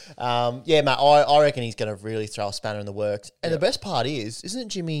 Yeah, mate, I reckon he's going to really throw a spanner in the works. And the best part isn't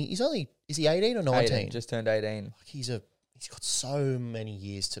Jimmy, is he 18 or 19? 18, just turned 18. He's got so many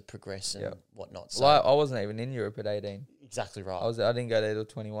years to progress and whatnot. So Well, I wasn't even in Europe at 18. exactly right. I didn't go there till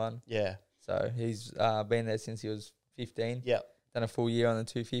 21. Yeah. So he's been there since he was 15. Yep. Done a full year on the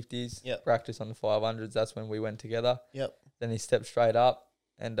 250s. Yep. Practice on the 500s. That's when we went together. Yep. Then he stepped straight up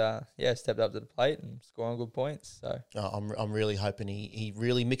and stepped up to the plate and scoring good points. So I'm really hoping he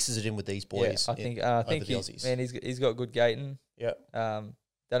really mixes it in with these boys. I think the Aussies. he's got good gating. Yeah.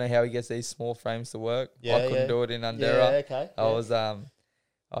 Don't know how he gets these small frames to work. Yeah, I couldn't do it in Undera. Yeah, okay. I was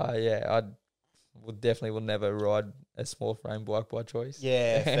I will never ride a small frame bike by choice.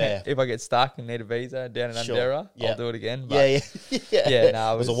 Yeah, fair. If I get stuck and need a visa down in Sure. Undera, Yeah. I'll do it again. But Yeah.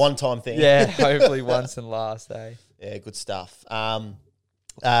 no, It was a one-time thing. yeah, hopefully once and last, eh? Yeah, good stuff. Now,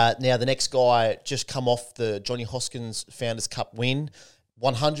 the next guy just come off the Johnny Hoskins Founders Cup win.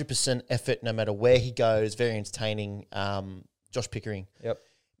 100% effort no matter where he goes. Very entertaining. Josh Pickering. Yep.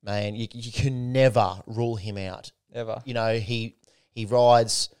 Man, you can never rule him out. Ever. You know, he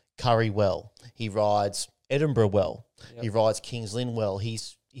rides Curry well. He rides Edinburgh well. Yep. He rides Kings Lynn well.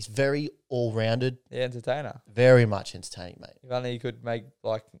 He's very all-rounded. Yeah, entertainer. Very much entertaining, mate. If only he could make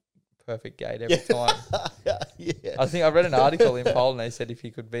like perfect gate every time. Yeah. I think I read an article in Poland. They said if he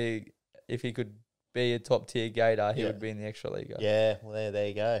could be a top tier gator, he would be in the extra league. Yeah, well, there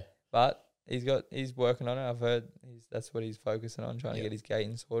you go. But he's working on it. I've heard that's what he's focusing on, trying to get his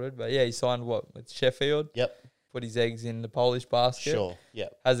gating sorted. But yeah, he signed with Sheffield. Yep. Put his eggs in the Polish basket. Sure.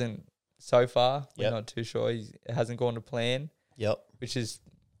 Yep. Hasn't so far. We're Yep. not too sure. It hasn't gone to plan. Yep. Which is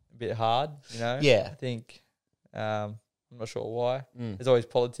a bit hard, you know. Yeah. I think I'm not sure why. Mm. There's always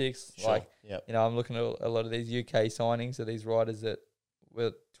politics. Sure. Like, Yep. you know, I'm looking at a lot of these UK signings of these riders that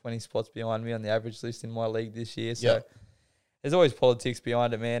were 20 spots behind me on the average list in my league this year. So there's always politics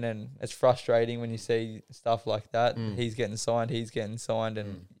behind it, man, and it's frustrating when you see stuff like that. He's getting signed,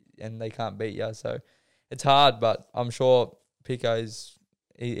 and they can't beat you. So it's hard, but I'm sure Pico's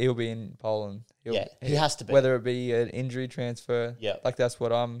he'll be in Poland. He has to be. Whether it be an injury transfer, like that's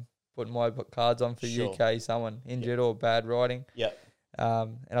what I'm putting my cards on for UK. Someone injured or bad riding.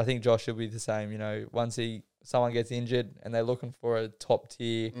 And I think Josh will be the same. You know, once someone gets injured and they're looking for a top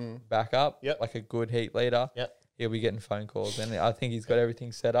tier backup, like a good heat leader, he'll be getting phone calls. And I think he's got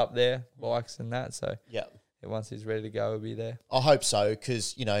everything set up there, bikes and that. So once he's ready to go, he'll be there. I hope so,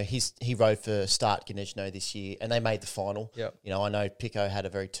 because, you know, he rode for Start Gniezno this year and they made the final. You know, I know Pico had a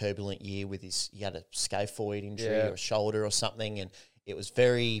very turbulent year with he had a scaphoid injury or a shoulder or something, and it was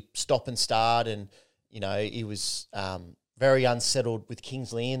very stop and start, and, you know, he was very unsettled with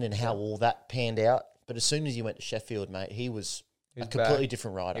Kings Lynn and how all that panned out. But as soon as he went to Sheffield, mate, he was a completely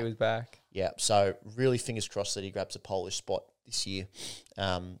different rider. He was back. Yeah, so really fingers crossed that he grabs a Polish spot this year,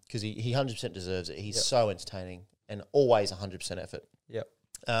 because he 100% deserves it. He's so entertaining and always 100% effort.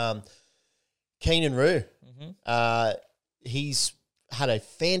 Keenan Roo, he's had a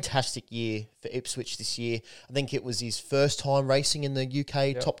fantastic year for Ipswich this year. I think it was his first time racing in the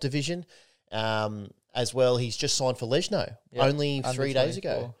UK top division. As well, he's just signed for Lesno only 3 days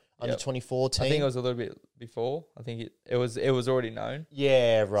ago. Under 24 team. I think it was a little bit before. I think it was already known.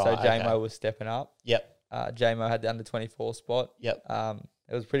 Yeah, right. So JMO was stepping up. JMO had the under 24 spot.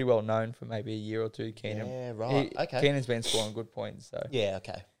 It was pretty well known for maybe a year or two. Keenan. Yeah, right. Keenan's been scoring good points. So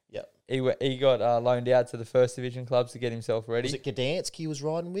he got loaned out to the first division clubs to get himself ready. Was it Gdansk he was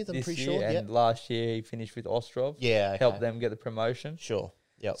riding with? I'm pretty sure. And last year he finished with Ostrov. Helped them get the promotion. Sure.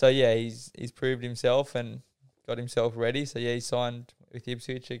 So he's proved himself and got himself ready. So he signed with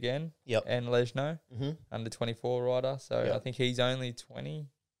Ipswich again. And Lesno, under 24 rider. So I think he's only 20.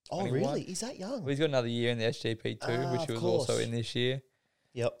 Oh, 21. really? Is that young? Well, he's got another year in the SGP2, which he was also in this year.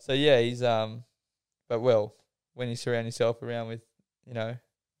 So he's but when you surround yourself around with, you know,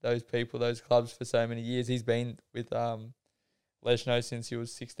 those people, those clubs for so many years, he's been with Lesno since he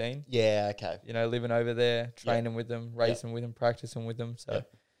was 16. You know, living over there, training with them, racing with them, practicing with them. So,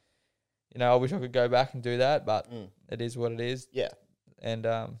 you know, I wish I could go back and do that, but it is what it is. And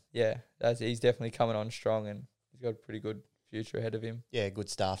he's definitely coming on strong, and he's got a pretty good future ahead of him. Yeah, good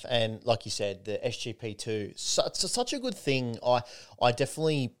stuff. And like you said, the SGP2, such a good thing. I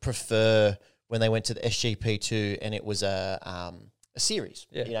definitely prefer when they went to the SGP2 and it was a series,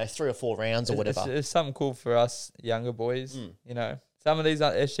 you know, 3 or 4 rounds or whatever. It's something cool for us younger boys. You know, some of these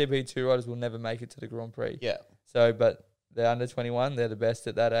SGP2 riders will never make it to the Grand Prix. So, but they're under 21. They're the best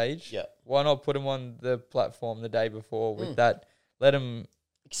at that age. Why not put them on the platform the day before with that? Let them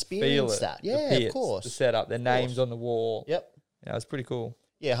experience feel that. Yeah, of course. The setup, their names on the wall. Yeah, it's pretty cool.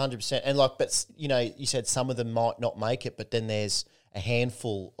 Yeah, 100%. And but you know, you said some of them might not make it, but then there's a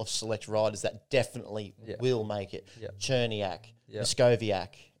handful of select riders that definitely will make it. Cherniak,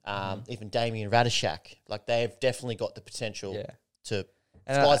 Moscoviak, even Damien Radishak. Like, they've definitely got the potential to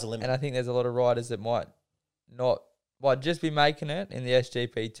sky's the limit. And I think there's a lot of riders that might just be making it in the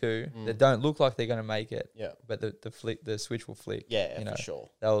SGP2 that don't look like they're going to make it. But the switch will flick. For sure.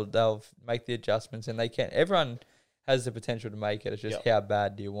 They'll make the adjustments, and they can. Everyone has the potential to make it. It's just how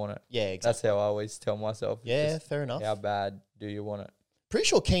bad do you want it? Yeah, exactly. That's how I always tell myself. Fair enough. How bad do you want it? Pretty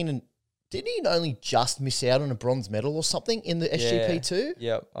sure Keenan, didn't he only just miss out on a bronze medal or something in the SGP2?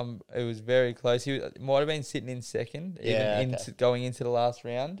 It was very close. He might have been sitting in second, going into the last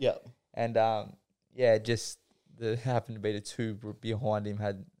round. And just happened to be the two behind him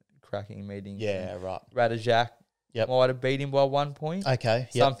had cracking meetings. Right. Radishak might have beat him by 1 point.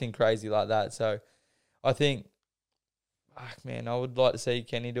 Something crazy like that. So I think, I would like to see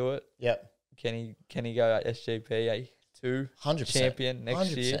Kenny do it. Kenny go at SGP 2 100% champion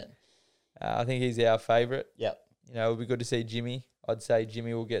next 100%. Year. I think he's our favourite. You know, it would be good to see Jimmy. I'd say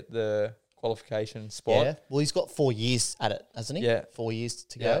Jimmy will get the qualification spot. Well, he's got 4 years at it, hasn't he? 4 years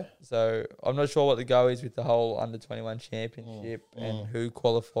to go. So I'm not sure what the go is with the whole under-21 championship and who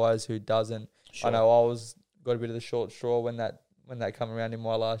qualifies, who doesn't. Sure. I know I got a bit of the short straw when that come around in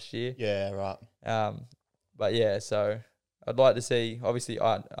my last year. Right. But so I'd like to see, obviously,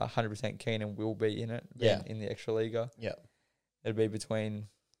 100% Keenan will be in it, in the Extra Liga. It'll be between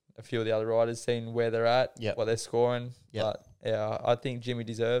a few of the other riders, seeing where they're at, what they're scoring. But I think Jimmy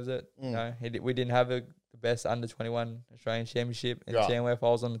deserves it. You know, we didn't have the best under-21 Australian Championship in Tamworth. I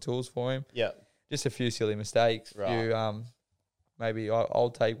was on the tools for him. Just a few silly mistakes. Maybe I'll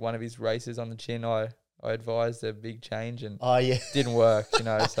take one of his races on the chin. I advised a big change and didn't work, you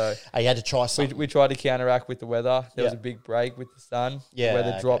know. So you had to try something. We tried to counteract with the weather. There was a big break with the sun. The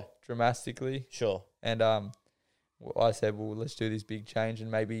weather dropped dramatically. Sure. And I said, well, let's do this big change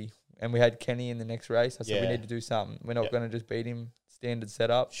and maybe. And we had Kenny in the next race. I said we need to do something. We're not going to just beat him standard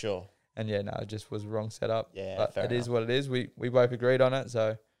setup. Sure. And it just was wrong setup. Yeah, but fair it enough. is what it is. We both agreed on it.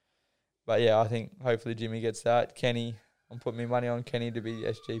 So, but yeah, I think hopefully Jimmy gets that. Kenny, I'm putting my money on Kenny to be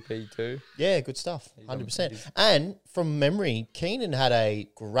SGP too. Yeah, good stuff. 100%. And from memory, Keenan had a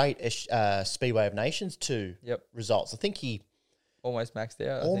great Speedway of Nations 2 results. I think he almost maxed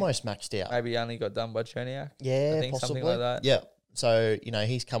out. Maxed out. Maybe only got done by Cherniak. Yeah, I think possibly. Something like that. Yeah. So,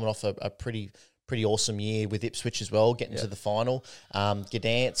 he's coming off a pretty awesome year with Ipswich as well, getting to the final.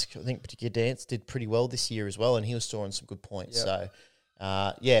 Gdansk, I think Gdansk did pretty well this year as well, and he was scoring some good points. So,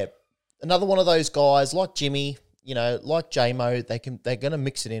 another one of those guys like Jimmy, like J-Mo, they're going to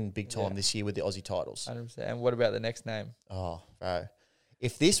mix it in big time this year with the Aussie titles. 100%. And what about the next name? Oh, bro.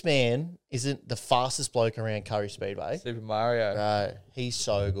 If this man isn't the fastest bloke around Curry Speedway, Super Mario. bro, he's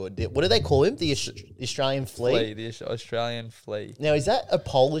so good. What do they call him? The Australian Flea? The Australian Flea. Now, is that a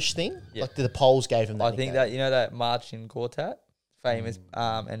Polish thing? Yeah. Like the Poles gave him that I think nickname? that Marcin Gortat, famous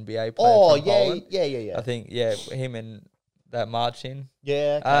NBA player from yeah, Poland. yeah. I think, him and that Marcin.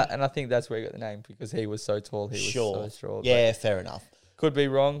 Yeah, okay. And I think that's where he got the name because he was so tall. He was so strong. Yeah, fair enough. Could be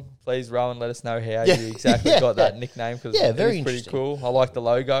wrong. Please, Rowan, let us know how you exactly got that nickname because very it's pretty interesting. cool. I like the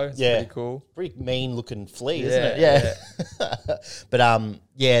logo. It's pretty cool. Pretty mean looking flea, isn't it? Yeah.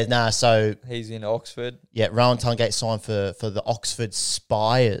 But so he's in Oxford. Yeah, Rowan Tungate signed for the Oxford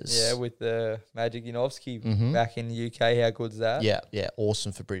Spires. Yeah, with the Magic Yanovsky back in the UK. How good's that? Yeah,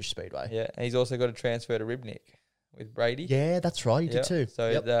 awesome for British Speedway. Yeah, and he's also got a transfer to Ribnick with Brady. Yeah, that's right. He did too.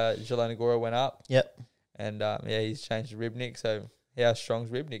 So the Jelena Gora went up. Yep. And he's changed to Ribnick. So how strong's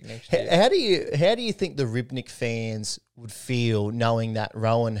Ribnick next year? How do you think the Ribnick fans would feel knowing that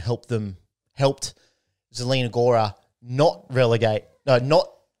Rowan helped Zelina Gora not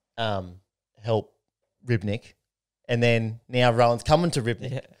help Ribnick, and then now Rowan's coming to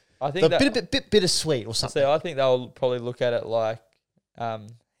Ribnick? Yeah. I think a bit bittersweet or something. So I think they'll probably look at it like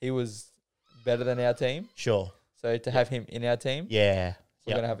he was better than our team. Sure. So to have him in our team, we're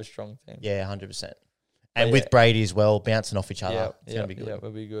going to have a strong team. Yeah, 100%. And with Brady as well, bouncing off each other, it's going to be good. Yeah,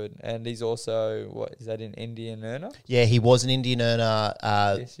 it'll be good. And he's also, what, is that in Indian earner? Yeah, he was an Indian earner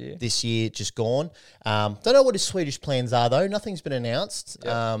this year, just gone. Don't know what his Swedish plans are, though. Nothing's been announced.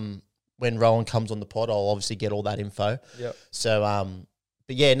 Yep. When Rowan comes on the pod, I'll obviously get all that info. Yep. So,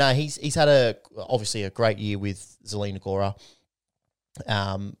 but yeah, no, he's had obviously a great year with Zelina Gora.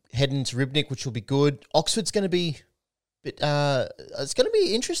 Heading to Ribnick, which will be good. Oxford's going to be... But it's going to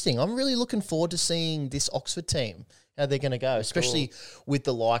be interesting. I'm really looking forward to seeing this Oxford team, how they're going to go, especially with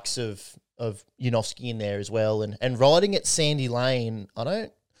the likes of Yanovsky in there as well. And riding at Sandy Lane, I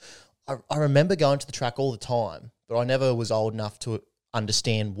remember going to the track all the time, but I never was old enough to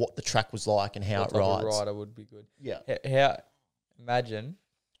understand what the track was like and how it rides. What rider would be good. Yeah. Imagine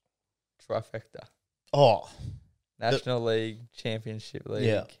trifecta. Oh. National League, Championship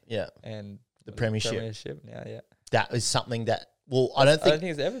League. Yeah. And the Premiership. Now, yeah. That is something that, I don't think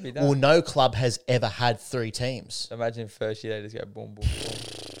it's ever been done. Well, no club has ever had 3 teams. So imagine first year they just go boom, boom,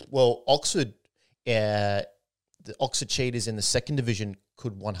 boom. Well, Oxford, the Oxford Cheetahs in the 2nd division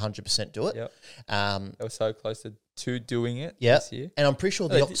could 100% do it. Yep. They were so close to doing it this year. And I'm pretty sure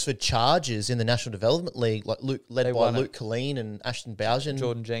the Oxford Chargers in the National Development League, like led by Luke Colleen and Ashton Bowden.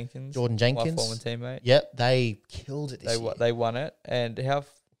 Jordan Jenkins. My former teammate. Yep, they killed it this year. They won it. And how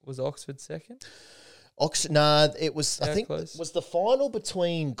was Oxford second? It was. I think it was the final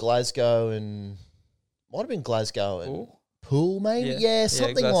between Glasgow and might have been Glasgow and Poole, maybe. Yeah,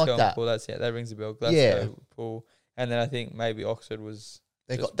 something like that. Poole, that rings a bell. Glasgow, Poole, and then I think maybe Oxford was.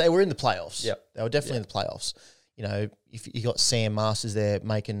 They were in the playoffs. Yep. They were definitely in the playoffs. If you got Sam Masters there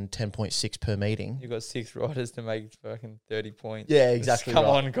making 10.6 per meeting, you got 6 riders to make fucking 30 points. Yeah, exactly. Come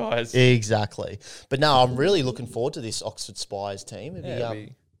on, guys. Exactly. But no, I'm really looking forward to this Oxford Spires team. It'd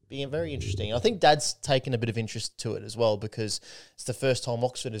be being very interesting. I think Dad's taken a bit of interest to it as well because it's the first time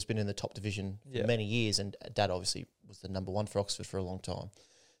Oxford has been in the top division for many years, and Dad obviously was the number 1 for Oxford for a long time.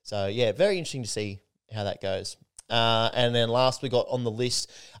 So, yeah, very interesting to see how that goes. And then last we got on the list,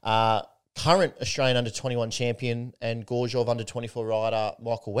 current Australian under-21 champion and Gorzhov under-24 rider,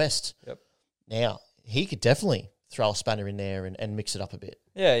 Michael West. Yep. Now, he could definitely throw a spanner in there and mix it up a bit.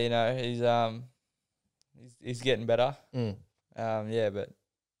 Yeah, he's getting better. But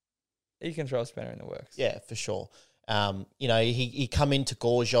he can throw a spanner in the works. Yeah, for sure. He come into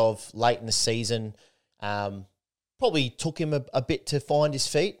Gorzhov late in the season. Probably took him a bit to find his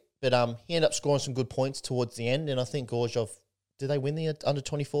feet, but he ended up scoring some good points towards the end. And I think Gorzhov, did they win the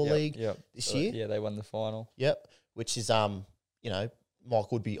under-24 league this year? Yeah, they won the final. Yep, which is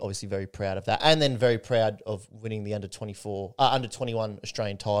Mike would be obviously very proud of that, and then very proud of winning the under 21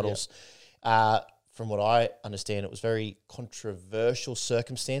 Australian titles. From what I understand, it was very controversial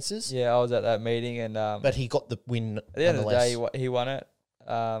circumstances. Yeah, I was at that meeting, and but he got the win. At the end of the day, he won it.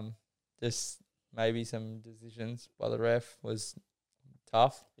 Just maybe some decisions by the ref was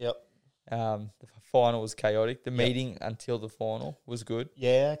tough. Yep. The final was chaotic. The meeting until the final was good.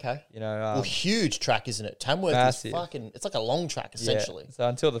 Yeah, okay. You know, well, huge track, isn't it? Tamworth massive. is fucking. It's like a long track essentially. Yeah. So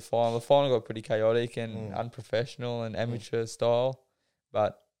until the final got pretty chaotic and unprofessional and amateur style,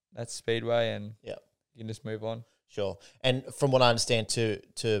 but that's Speedway, and you can just move on. Sure. And from what I understand,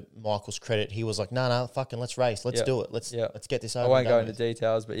 to Michael's credit, he was like, no, fucking let's race. Let's do it. Let's get this over. I won't go into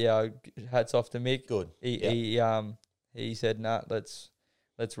details, but hats off to Mick. Good. He said, nah, let's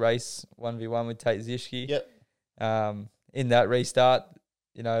race 1v1 with Tate Zischke. Yep. In that restart,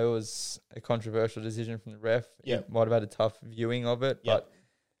 it was a controversial decision from the ref. Yep. He might have had a tough viewing of it, but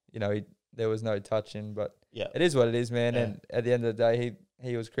there was no touching. But it is what it is, man. Yeah. And at the end of the day,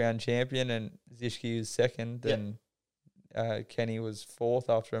 he was crowned champion, and Zischke was second, and Kenny was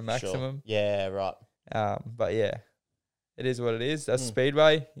fourth after a maximum. Sure. Yeah, right. But it is what it is. That's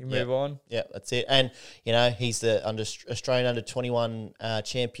Speedway. You move on. Yeah, that's it. And, he's the Australian under 21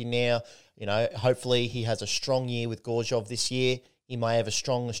 champion now. Hopefully he has a strong year with Gorjov this year. He may have a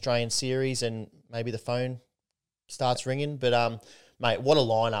strong Australian series, and maybe the phone starts ringing. But, mate, what a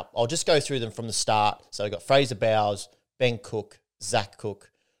lineup. I'll just go through them from the start. So we've got Fraser Bowers, Ben Cook, Zach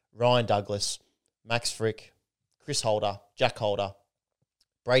Cook, Ryan Douglas, Max Frick, Chris Holder, Jack Holder,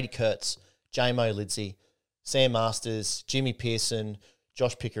 Brady Kurtz, J-Mo Lidsey, Sam Masters, Jimmy Pearson,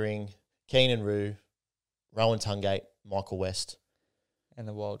 Josh Pickering, Keenan Rue, Rowan Tungate, Michael West. And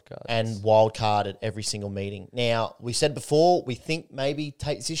the wild card. And wild card at every single meeting. Now, we said before, we think maybe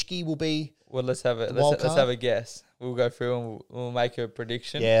Tate Zischke will be. Well, let's have a guess. We'll go through and we'll make a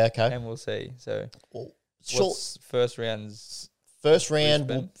prediction. Yeah, okay. And we'll see. So, what's first round's? First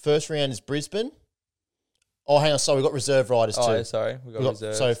round is Brisbane. Oh, hang on. Sorry, we've got reserve riders too. Oh, sorry. We've got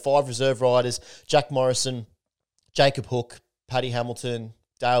reserve. So 5 reserve riders: Jack Morrison, Jacob Hook, Paddy Hamilton,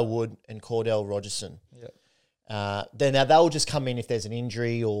 Dale Wood, and Cordell Rogerson. Yeah. Then now they'll just come in if there's an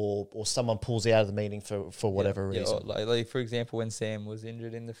injury or someone pulls out of the meeting for whatever reason. Like for example, when Sam was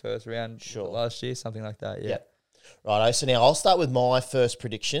injured in the first round last year, something like that. Yeah. Righto. So now I'll start with my first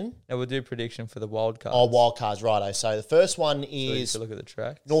prediction. Now we'll do prediction for the wild cards. Oh, wild cards. Righto. So the first one is look at the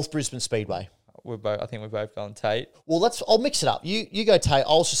track. North Brisbane Speedway. I think we're both going Tate. Well, I'll mix it up. You go Tate.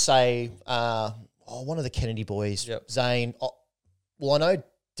 I'll just say one of the Kennedy boys, Zane. I know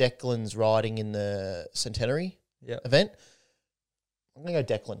Declan's riding in the Centenary event. I'm going to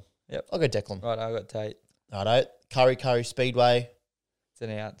go Declan. Yep. I'll go Declan. Right, I got Tate. Righto. Curry Speedway.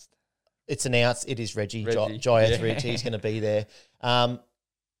 It's announced. It is Reggie. Jai Etheridge. He's going to be there.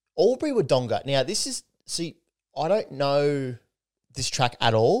 Albury Wodonga. Now, I don't know this track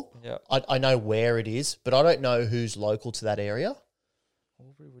at all. Yeah. I know where it is, but I don't know who's local to that area.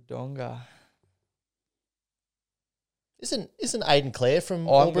 Albury Wodonga. Isn't Aidan Clare from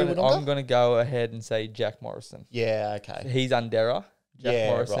Albury Wodonga? I'm going to go ahead and say Jack Morrison. Yeah, okay. He's Undera. Jack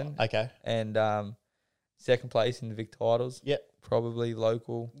Morrison. Right. Okay. And second place in the Vic titles. Yep. Probably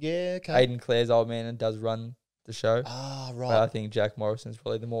local. Yeah, okay. Aidan Clare's old man and does run the show. Ah, right. But I think Jack Morrison's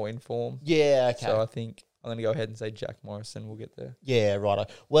probably the more informed. Yeah, okay. So I think I'm going to go ahead and say Jack Morrison will get there. Yeah, righto.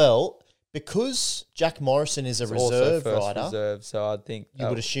 Well, because Jack Morrison is a reserve rider. Reserve, so I think you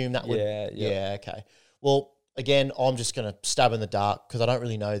would assume that would. Yeah, okay. Well, again, I'm just going to stab in the dark because I don't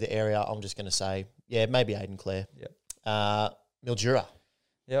really know the area. I'm just going to say, maybe Aidan Clare. Yep. Mildura.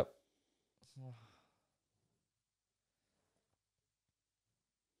 Yep.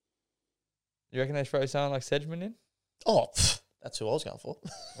 You reckon they throw someone like Sedgman in? Oh, that's who I was going for.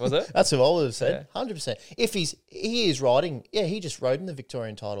 Was it? That's who I would have said. 100%. If he is riding, he just rode in the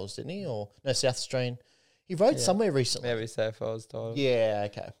Victorian titles, didn't he? Or no, South Australian. He rode somewhere recently. Maybe SAFL's title. Yeah.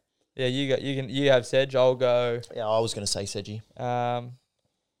 Okay. Yeah, you have Sedge. I'll go. Yeah, I was going to say Sedgy. Mildura.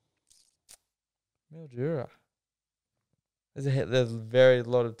 There's very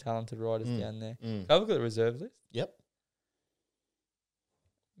lot of talented riders down there. Can I look at the reserve list? Yep.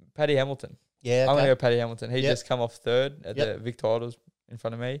 Paddy Hamilton. Yeah, okay. I'm going to go Paddy Hamilton. He just come off third at the Vic titles in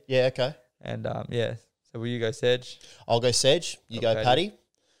front of me. Yeah, okay. And, so will you go Sedge? I'll go Sedge. You go Paddy.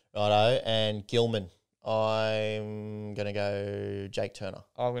 Righto. And Gilman. I'm going to go Jake Turner.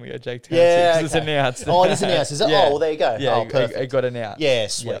 I'm going to go Jake Turner. Yeah, because it's announced. Oh, it is announced, is it? Yeah. Oh, well, there you go. Yeah, perfect. It got announced. Yeah,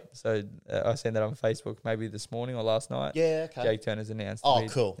 sweet. Yep. So I sent that on Facebook maybe this morning or last night. Yeah, okay. Jake Turner's announced. Oh,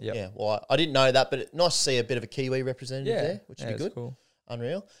 cool. Yep. Yeah, well, I didn't know that, but nice to see a bit of a Kiwi representative there, which would be good. Cool.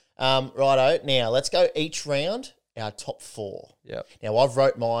 Unreal. Righto. Now, let's go each round our top 4. Yep. Now, I've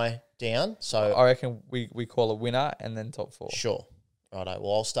wrote my down, so I reckon we call a winner and then top 4. sure. Righto.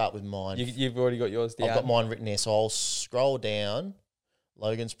 Well, I'll start with mine. You've already got yours down. I've got mine written there, so I'll scroll down.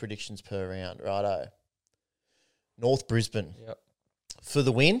 Logan's predictions per round. Righto. North Brisbane. Yep. For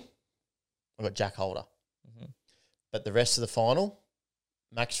the win, I've got Jack Holder. Mm-hmm. But the rest of the final,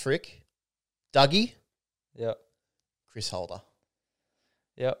 Max Frick, Dougie, Yep. Chris Holder.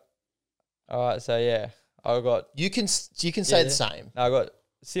 Yep. All right. So yeah, I got. You can say the same. No, I got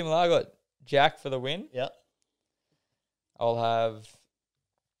similar. I got Jack for the win. Yep. I'll have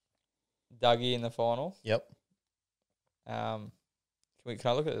Dougie in the final. Yep. Can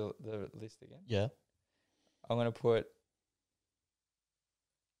I look at the list again? Yeah. I'm gonna put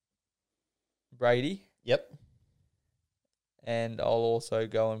Brady. Yep. And I'll also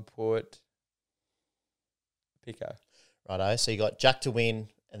go and put Pico. Righto. So you got Jack to win,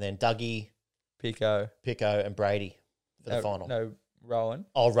 and then Dougie, Pico, and Brady for the final. No, Rowan.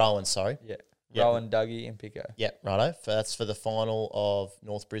 Oh, Rowan, sorry. Yeah. Yep. Rowan, Dougie, and Pico. Yep, righto. That's for the final of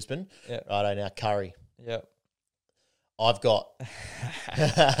North Brisbane. Yep. Righto, now Curry. Yep. I've got...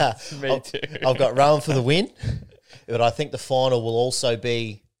 Me too. I've got Rowan for the win, but I think the final will also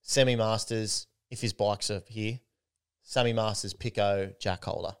be Semi-Masters, if his bikes are here. Semi-Masters, Pico, Jack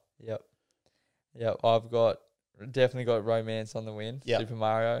Holder. Yep. I've definitely got Romance on the win. Yep. Super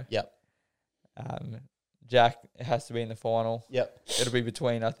Mario. Yep. Jack has to be in the final. Yep. It'll be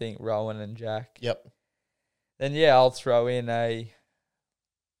between, I think, Rowan and Jack. Yep. Then, yeah, I'll throw in a...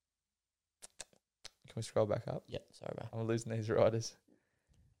 Can we scroll back up? Yep, sorry, bro. I'm losing these riders.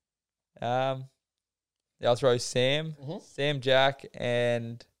 Yeah, I'll throw Sam. Mm-hmm. Sam, Jack,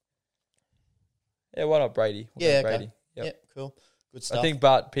 and... Yeah, why not Brady? We'll go Brady. Okay. Yep, cool. Good stuff. I think,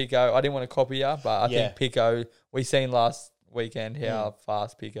 but Pico, I didn't want to copy you, but I think Pico, we seen last weekend how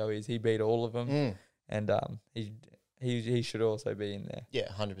fast Pico is. He beat all of them, and he should also be in there. Yeah,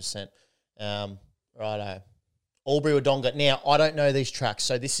 100%. Righto. Albury Wodonga. Now, I don't know these tracks,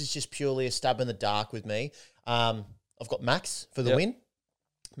 so this is just purely a stab in the dark with me. I've got Max for the win,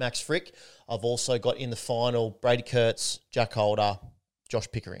 Max Frick. I've also got in the final Brady Kurtz, Jack Holder, Josh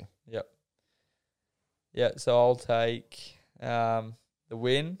Pickering. Yep. Yeah, so I'll take the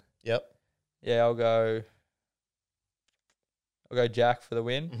win. Yep. Yeah, I'll go Jack for the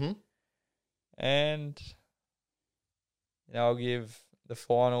win. Mm-hmm. And I'll give the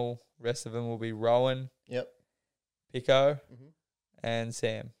final, rest of them will be Rowan. Yep. Pico, and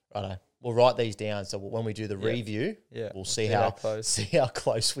Sam. Righto. We'll write these down so when we do the review, we'll see how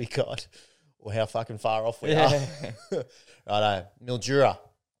close we got or how fucking far off we are. Righto. Mildura.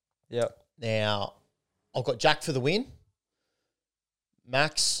 Yep. Now, I've got Jack for the win,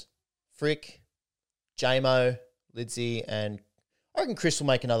 Max, Frick, Jamo, Lidsey, and I reckon Chris will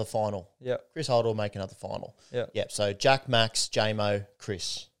make another final. Yep. Chris Holder will make another final. Yep. So Jack, Max, Jamo,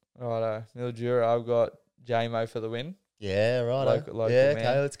 Chris. Righto. Mildura, I've got Jamo for the win. Yeah, right. Local yeah, man.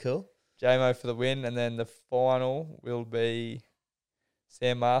 okay, that's cool. Jamo for the win, and then the final will be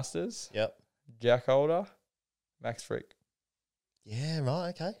Sam Masters. Yep. Jack Holder, Max Frick. Yeah, right,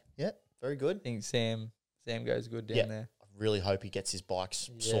 okay. Yep, very good. I think Sam goes good down there. I really hope he gets his bikes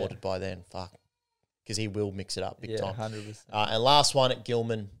sorted by then. Fuck. Because he will mix it up big time. 100%. And last one at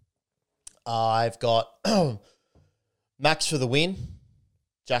Gilman, I've got Max for the win,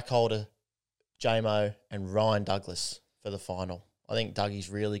 Jack Holder, Jamo, and Ryan Douglas for the final. I think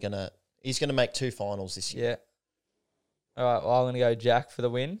Dougie's really he's gonna make 2 finals this year. Yeah. All right, well, I'm going to go Jack for the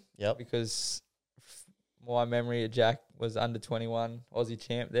win. Yep. Because my memory of Jack was under 21 Aussie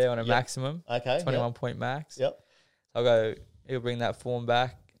champ there on a maximum. Okay. 21 point max. Yep. He'll bring that form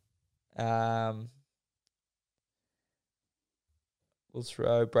back. We'll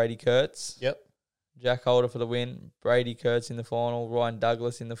throw Brady Kurtz. Yep. Jack Holder for the win. Brady Kurtz in the final. Ryan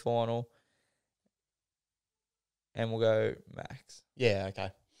Douglas in the final. And we'll go Max. Yeah,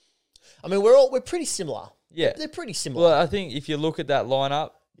 okay. I mean, we're pretty similar. Yeah. They're pretty similar. Well, I think if you look at that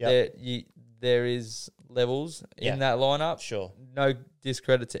lineup, there is levels in that lineup. Sure. No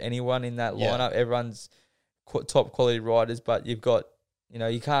discredit to anyone in that lineup. Everyone's top quality riders, but you've got,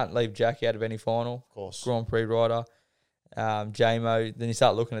 you can't leave Jack out of any final. Of course. Grand Prix rider. Jamo. Then you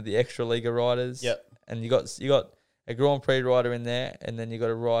start looking at the extra Liga riders. Yep. And you got a Grand Prix rider in there, and then you got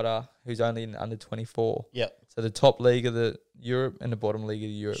a rider who's only in under 24. Yep. So the top league of the Europe and the bottom league of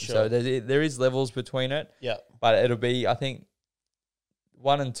the Europe. Sure. So there is levels between it. Yeah. But it'll be, I think,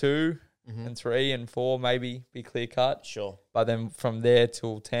 1 and 2 and 3 and 4 maybe be clear cut. Sure. But then from there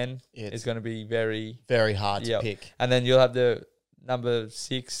till 10 is going to be very, very hard to pick. And then you'll have the number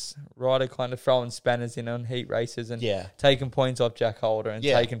 6 rider, kind of throwing spanners in on heat races and Yeah. taking points off Jack Holder and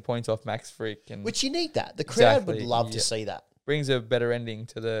Yeah. taking points off Max Frick. And Which you need that. The crowd Exactly, would love to yeah. see that. brings a better ending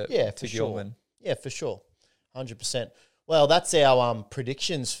to the For sure. Gilman. Yeah, for sure. 100%. Well, that's our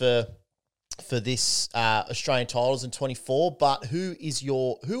predictions for this Australian titles in 24. But who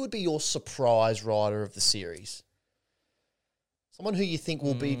would be your surprise rider of the series? Someone who you think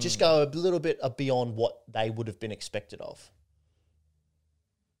will be just go a little bit beyond what they would have been expected of.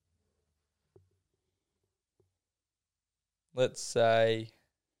 Let's say,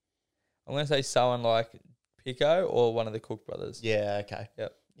 I'm going to say someone like Pico or one of the Cook brothers. Yeah, okay.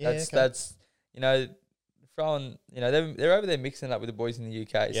 Yep. Yeah, That's throwing, they're over there mixing it up with the boys in the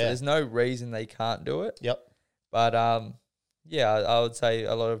UK. So there's no reason they can't do it. Yep. But I would say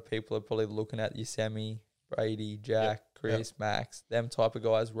a lot of people are probably looking at Yosemite, Brady, Jack, Chris, Max, them type of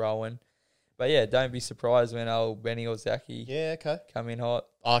guys, Rowan. But yeah, don't be surprised when old Benny or Zachy come in hot.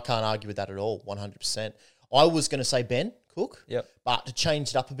 I can't argue with that at all, 100%. I was going to say Ben Cook. Yep. But to change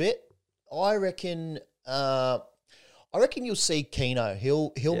it up a bit, I reckon you'll see Keno.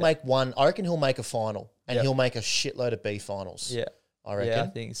 He'll make one. I reckon he'll make a final, and he'll make a shitload of B finals. Yeah. I reckon. Yeah, I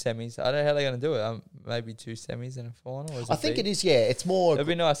think semis. I don't know how they're going to do it. Maybe 2 semis and a final. Or is I it think B? it is. Yeah, it's more. It'd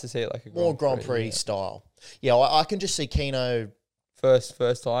be nice to see it like a more Grand Prix style. Yeah, I can just see Keno.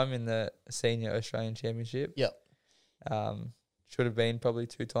 First time in the senior Australian Championship. Yep. Should have been probably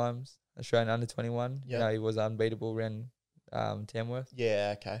 2 times Australian under 21. Yep. He was unbeatable around Tamworth.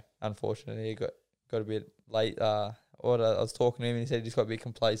 Yeah. Okay. Unfortunately, he got a bit late. I was talking to him and he said he just got a bit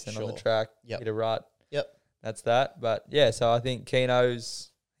complacent on the track. Yep. Hit a rut. Yep. That's that. But yeah, so I think Keno's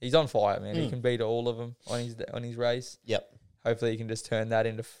he's on fire, man. He can beat all of them on his race. Yep. Hopefully, he can just turn that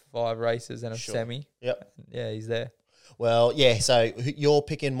into 5 races and a semi. Yep. Yeah, he's there. Well, yeah. So you're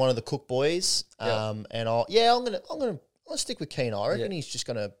picking one of the Cook boys, Yep. and I'm gonna stick with Keno. I reckon he's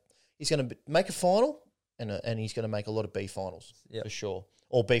gonna make a final, and he's gonna make a lot of B finals for sure,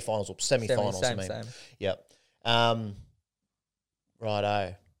 or B finals or semi finals. Same. Yep.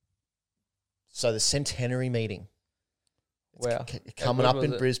 Righto. So the centenary meeting. Wow. Coming up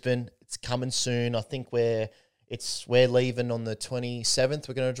in Brisbane. It's coming soon. I think we're leaving on the 27th.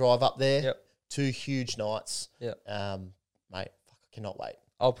 We're going to drive up there. Yep. 2 huge nights. Yep. Mate, fuck, I cannot wait.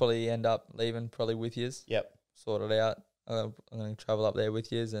 I'll probably end up leaving probably with yous. Yep. Sort it out. I'm going to travel up there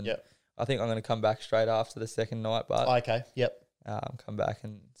with yous, and Yep. I think I'm going to come back straight after the second night, but Okay. Yep. come back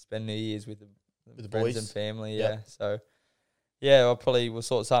and spend New Year's with the the friends boys. and family. Yep. Yeah. So yeah, I'll probably will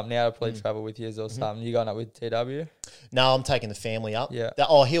sort something out. I'll probably travel with yous or something. You going up with TW? No, I'm taking the family up. Yeah.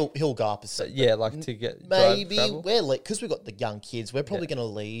 He'll go up. So, yeah, like to get Maybe travel. we're because we've got the young kids. We're probably going to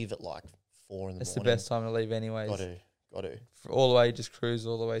leave at like 4 in the It's the morning. best time to leave, anyways. Got to All the way, just cruise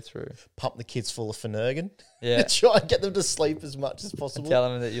all the way through. pump the kids full of Finnegan. Yeah. Try and get them to sleep as much as And possible. tell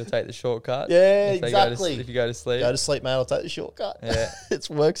them that you'll take the shortcut. Yeah, if exactly. If you go to sleep. Go to sleep, mate. I'll take the shortcut. Yeah. It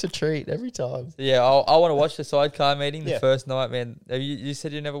works a treat every time. So yeah, I want to watch the sidecar meeting the Yeah. first night, man. You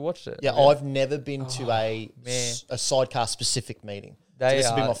said you never watched it. Yeah, have you? I've never been to a sidecar specific meeting. So this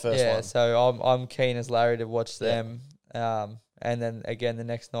will be my first one. So I'm keen as Larry to watch them. And then again, the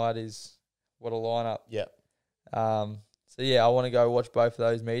next night is what a lineup. Yeah. So yeah, I want to go watch both of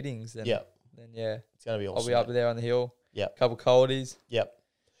those meetings. And Yeah. Then yeah, It's going to be awesome. I'll be up mate. there on the hill. Yeah. Couple coldies. Yep.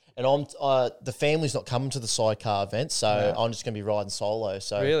 And I'm the family's not coming to the sidecar event, so No. I'm just going to be riding solo.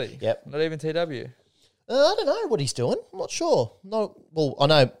 So Really? Yep. Not even TW. I don't know what he's doing. I'm not sure. Well, I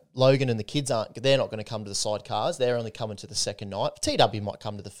know Logan and the kids they're not going to come to the sidecars. They're only coming to the second night. TW might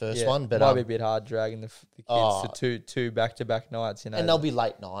come to the first one, but might be a bit hard dragging the kids to two back-to-back nights. and they'll be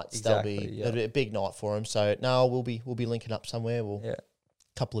late nights. Exactly, It'll be a big night for them. So no, we'll be linking up somewhere. Yeah.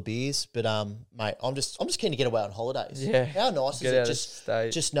 Couple of beers, but mate, I'm just keen to get away on holidays. Yeah. How nice Get is out it of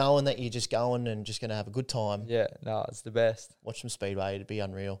state. just knowing that you're just going and just going to have a good time. Yeah, no, it's the best. Watch some speedway, it'd be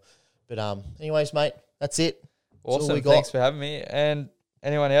unreal. But anyways, mate, that's it. That's all Awesome. we got. Thanks for having me. And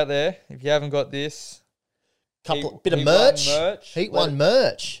anyone out there, if you haven't got this, Bit of Heat merch. One merch. Heat let One it-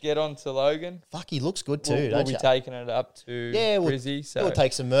 merch. Get on to Logan. Fuck, he looks good too, We'll don't be you? taking it up to Brizzy. So We'll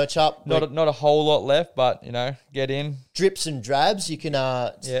take some merch up. not a whole lot left, but get in. Drips and drabs. You can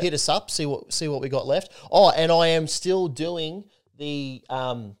hit us up, see what we got left. Oh, and I am still doing the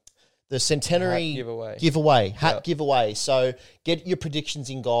centenary Hat giveaway. giveaway. So get your predictions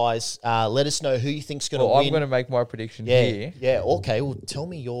in, guys. Let us know who you think's going to Well, win. I'm going to make my prediction yeah, here. yeah. Okay. Well, tell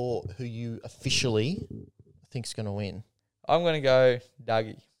me who you officially think's going to win. I'm going to go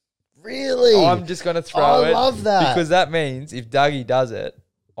Dougie. Really? I'm just going to throw it. I love that because that means if Dougie does it,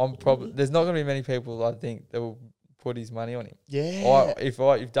 there's not going to be many people I think that will put his money on him. Yeah. Or if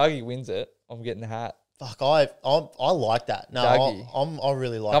Dougie wins it, I'm getting the hat. Fuck, I like that. No, Dougie. I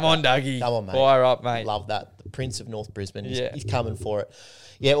really like Come that. on, Dougie. Come on, mate. Fire up, mate. Love that. The Prince of North Brisbane. He's Yeah. coming for it.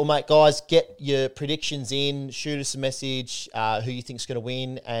 Yeah, well, mate, guys, get your predictions in. Shoot us a message who you think's going to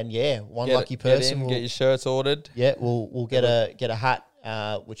win. And, yeah, one lucky person. Get your shirts ordered. Yeah, we'll get a hat,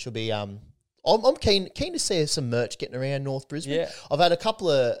 which will be... I'm keen to see some merch getting around North Brisbane. Yeah. I've had a couple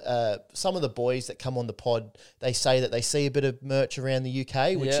of some of the boys that come on the pod. They say that they see a bit of merch around the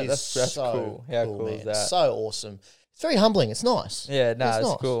UK, which is that's so cool. How cool man. is that? So awesome. It's very humbling. It's nice. Yeah, no, it's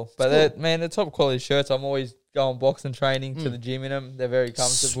nice. cool. It's But cool. the top quality shirts. I'm always going boxing training to the gym in them. They're very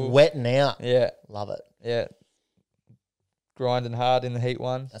comfortable. Sweating out. Yeah, Love it. yeah. Grinding hard in the heat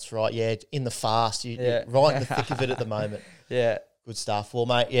one. That's right. Yeah, in the fast. You're Yeah. right in the thick of it at the moment. Yeah, Good stuff. Well,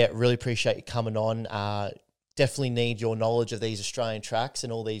 mate, yeah, really appreciate you coming on. Definitely need your knowledge of these Australian tracks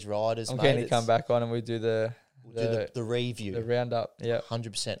and all these riders, I'm mate. keen to come back on and we do the the review. the roundup. Yeah,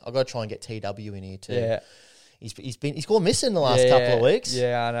 100%. I've got to try and get TW in here too. yeah. He's gone missing the last couple of weeks.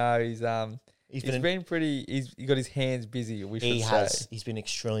 Yeah, I know. He's He's been pretty. He got his hands busy. We should He say. has. He's been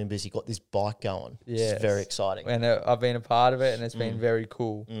extremely busy. Got this bike going. Yes. It's very exciting. And I've been a part of it, and it's been very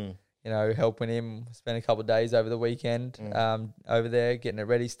cool. Mm. You know, helping him. Spent a couple of days over the weekend, over there, getting it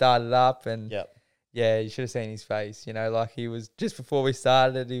ready, started up, and Yep. yeah, you should have seen his face. You know, like he was just before we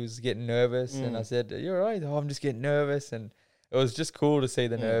started, he was getting nervous, and I said, "You're all right." Oh, I'm just getting nervous, and it was just cool to see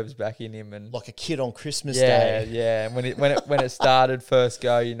the nerves back in him, and Like a kid on Christmas yeah, Day. yeah. And when it started first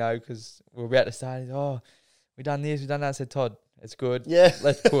go, you know, because we were about to start. He's, oh, we done this, we done that. I said, Todd, it's good. Yeah.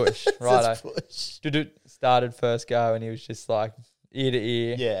 Let's push. Right. Let's push. Started first go, and he was just like ear to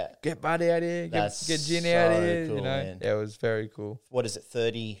ear. Yeah. Get Buddy out here. That's Get Gin out so here. cool, you know, man. yeah, it was very cool. What is it?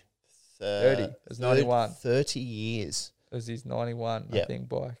 30. 30. It was 91. 30 years. It was his 91, Yeah. I think,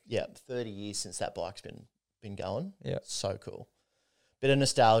 bike. Yeah. 30 years since that bike's been going. Yeah. So cool. Bit of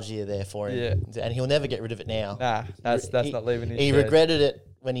nostalgia there for him. Yeah. And he'll never get rid of it now. Nah, that's not leaving his He shed. regretted it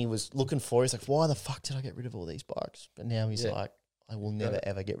when he was looking for it. He's like, why the fuck did I get rid of all these bikes? But now he's Yeah. like, I will never,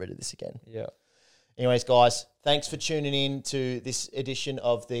 ever get rid of this again. Yeah. Anyways, guys, thanks for tuning in to this edition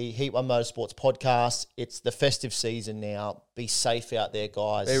of the Heat One Motorsports podcast. It's the festive season now. Be safe out there,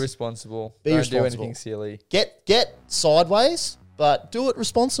 guys. Be responsible. Be Don't responsible. do anything silly. Get sideways, but do it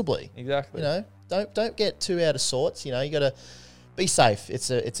responsibly. Exactly. You know, don't get too out of sorts. You know, you got to be safe. It's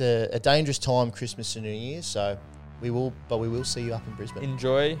a dangerous time, Christmas and New Year's. So we will see you up in Brisbane.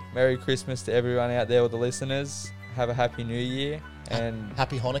 Enjoy. Merry Christmas to everyone out there, all the listeners. Have a happy New Year, and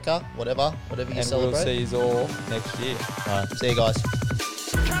Happy Hanukkah, whatever you we'll celebrate. see you all next year. All right, see you guys.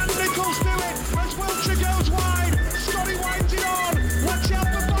 Can Nichols do it as Wiltshire goes wide? Scotty winds it on. Watch out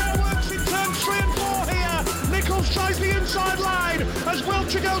for fireworks in turns 3 and 4 here. Nichols tries the inside line as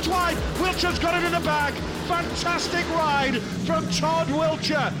Wiltshire goes wide. Wiltshire's got it in the bag. Fantastic ride from Todd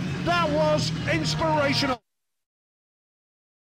Wiltshire. That was inspirational.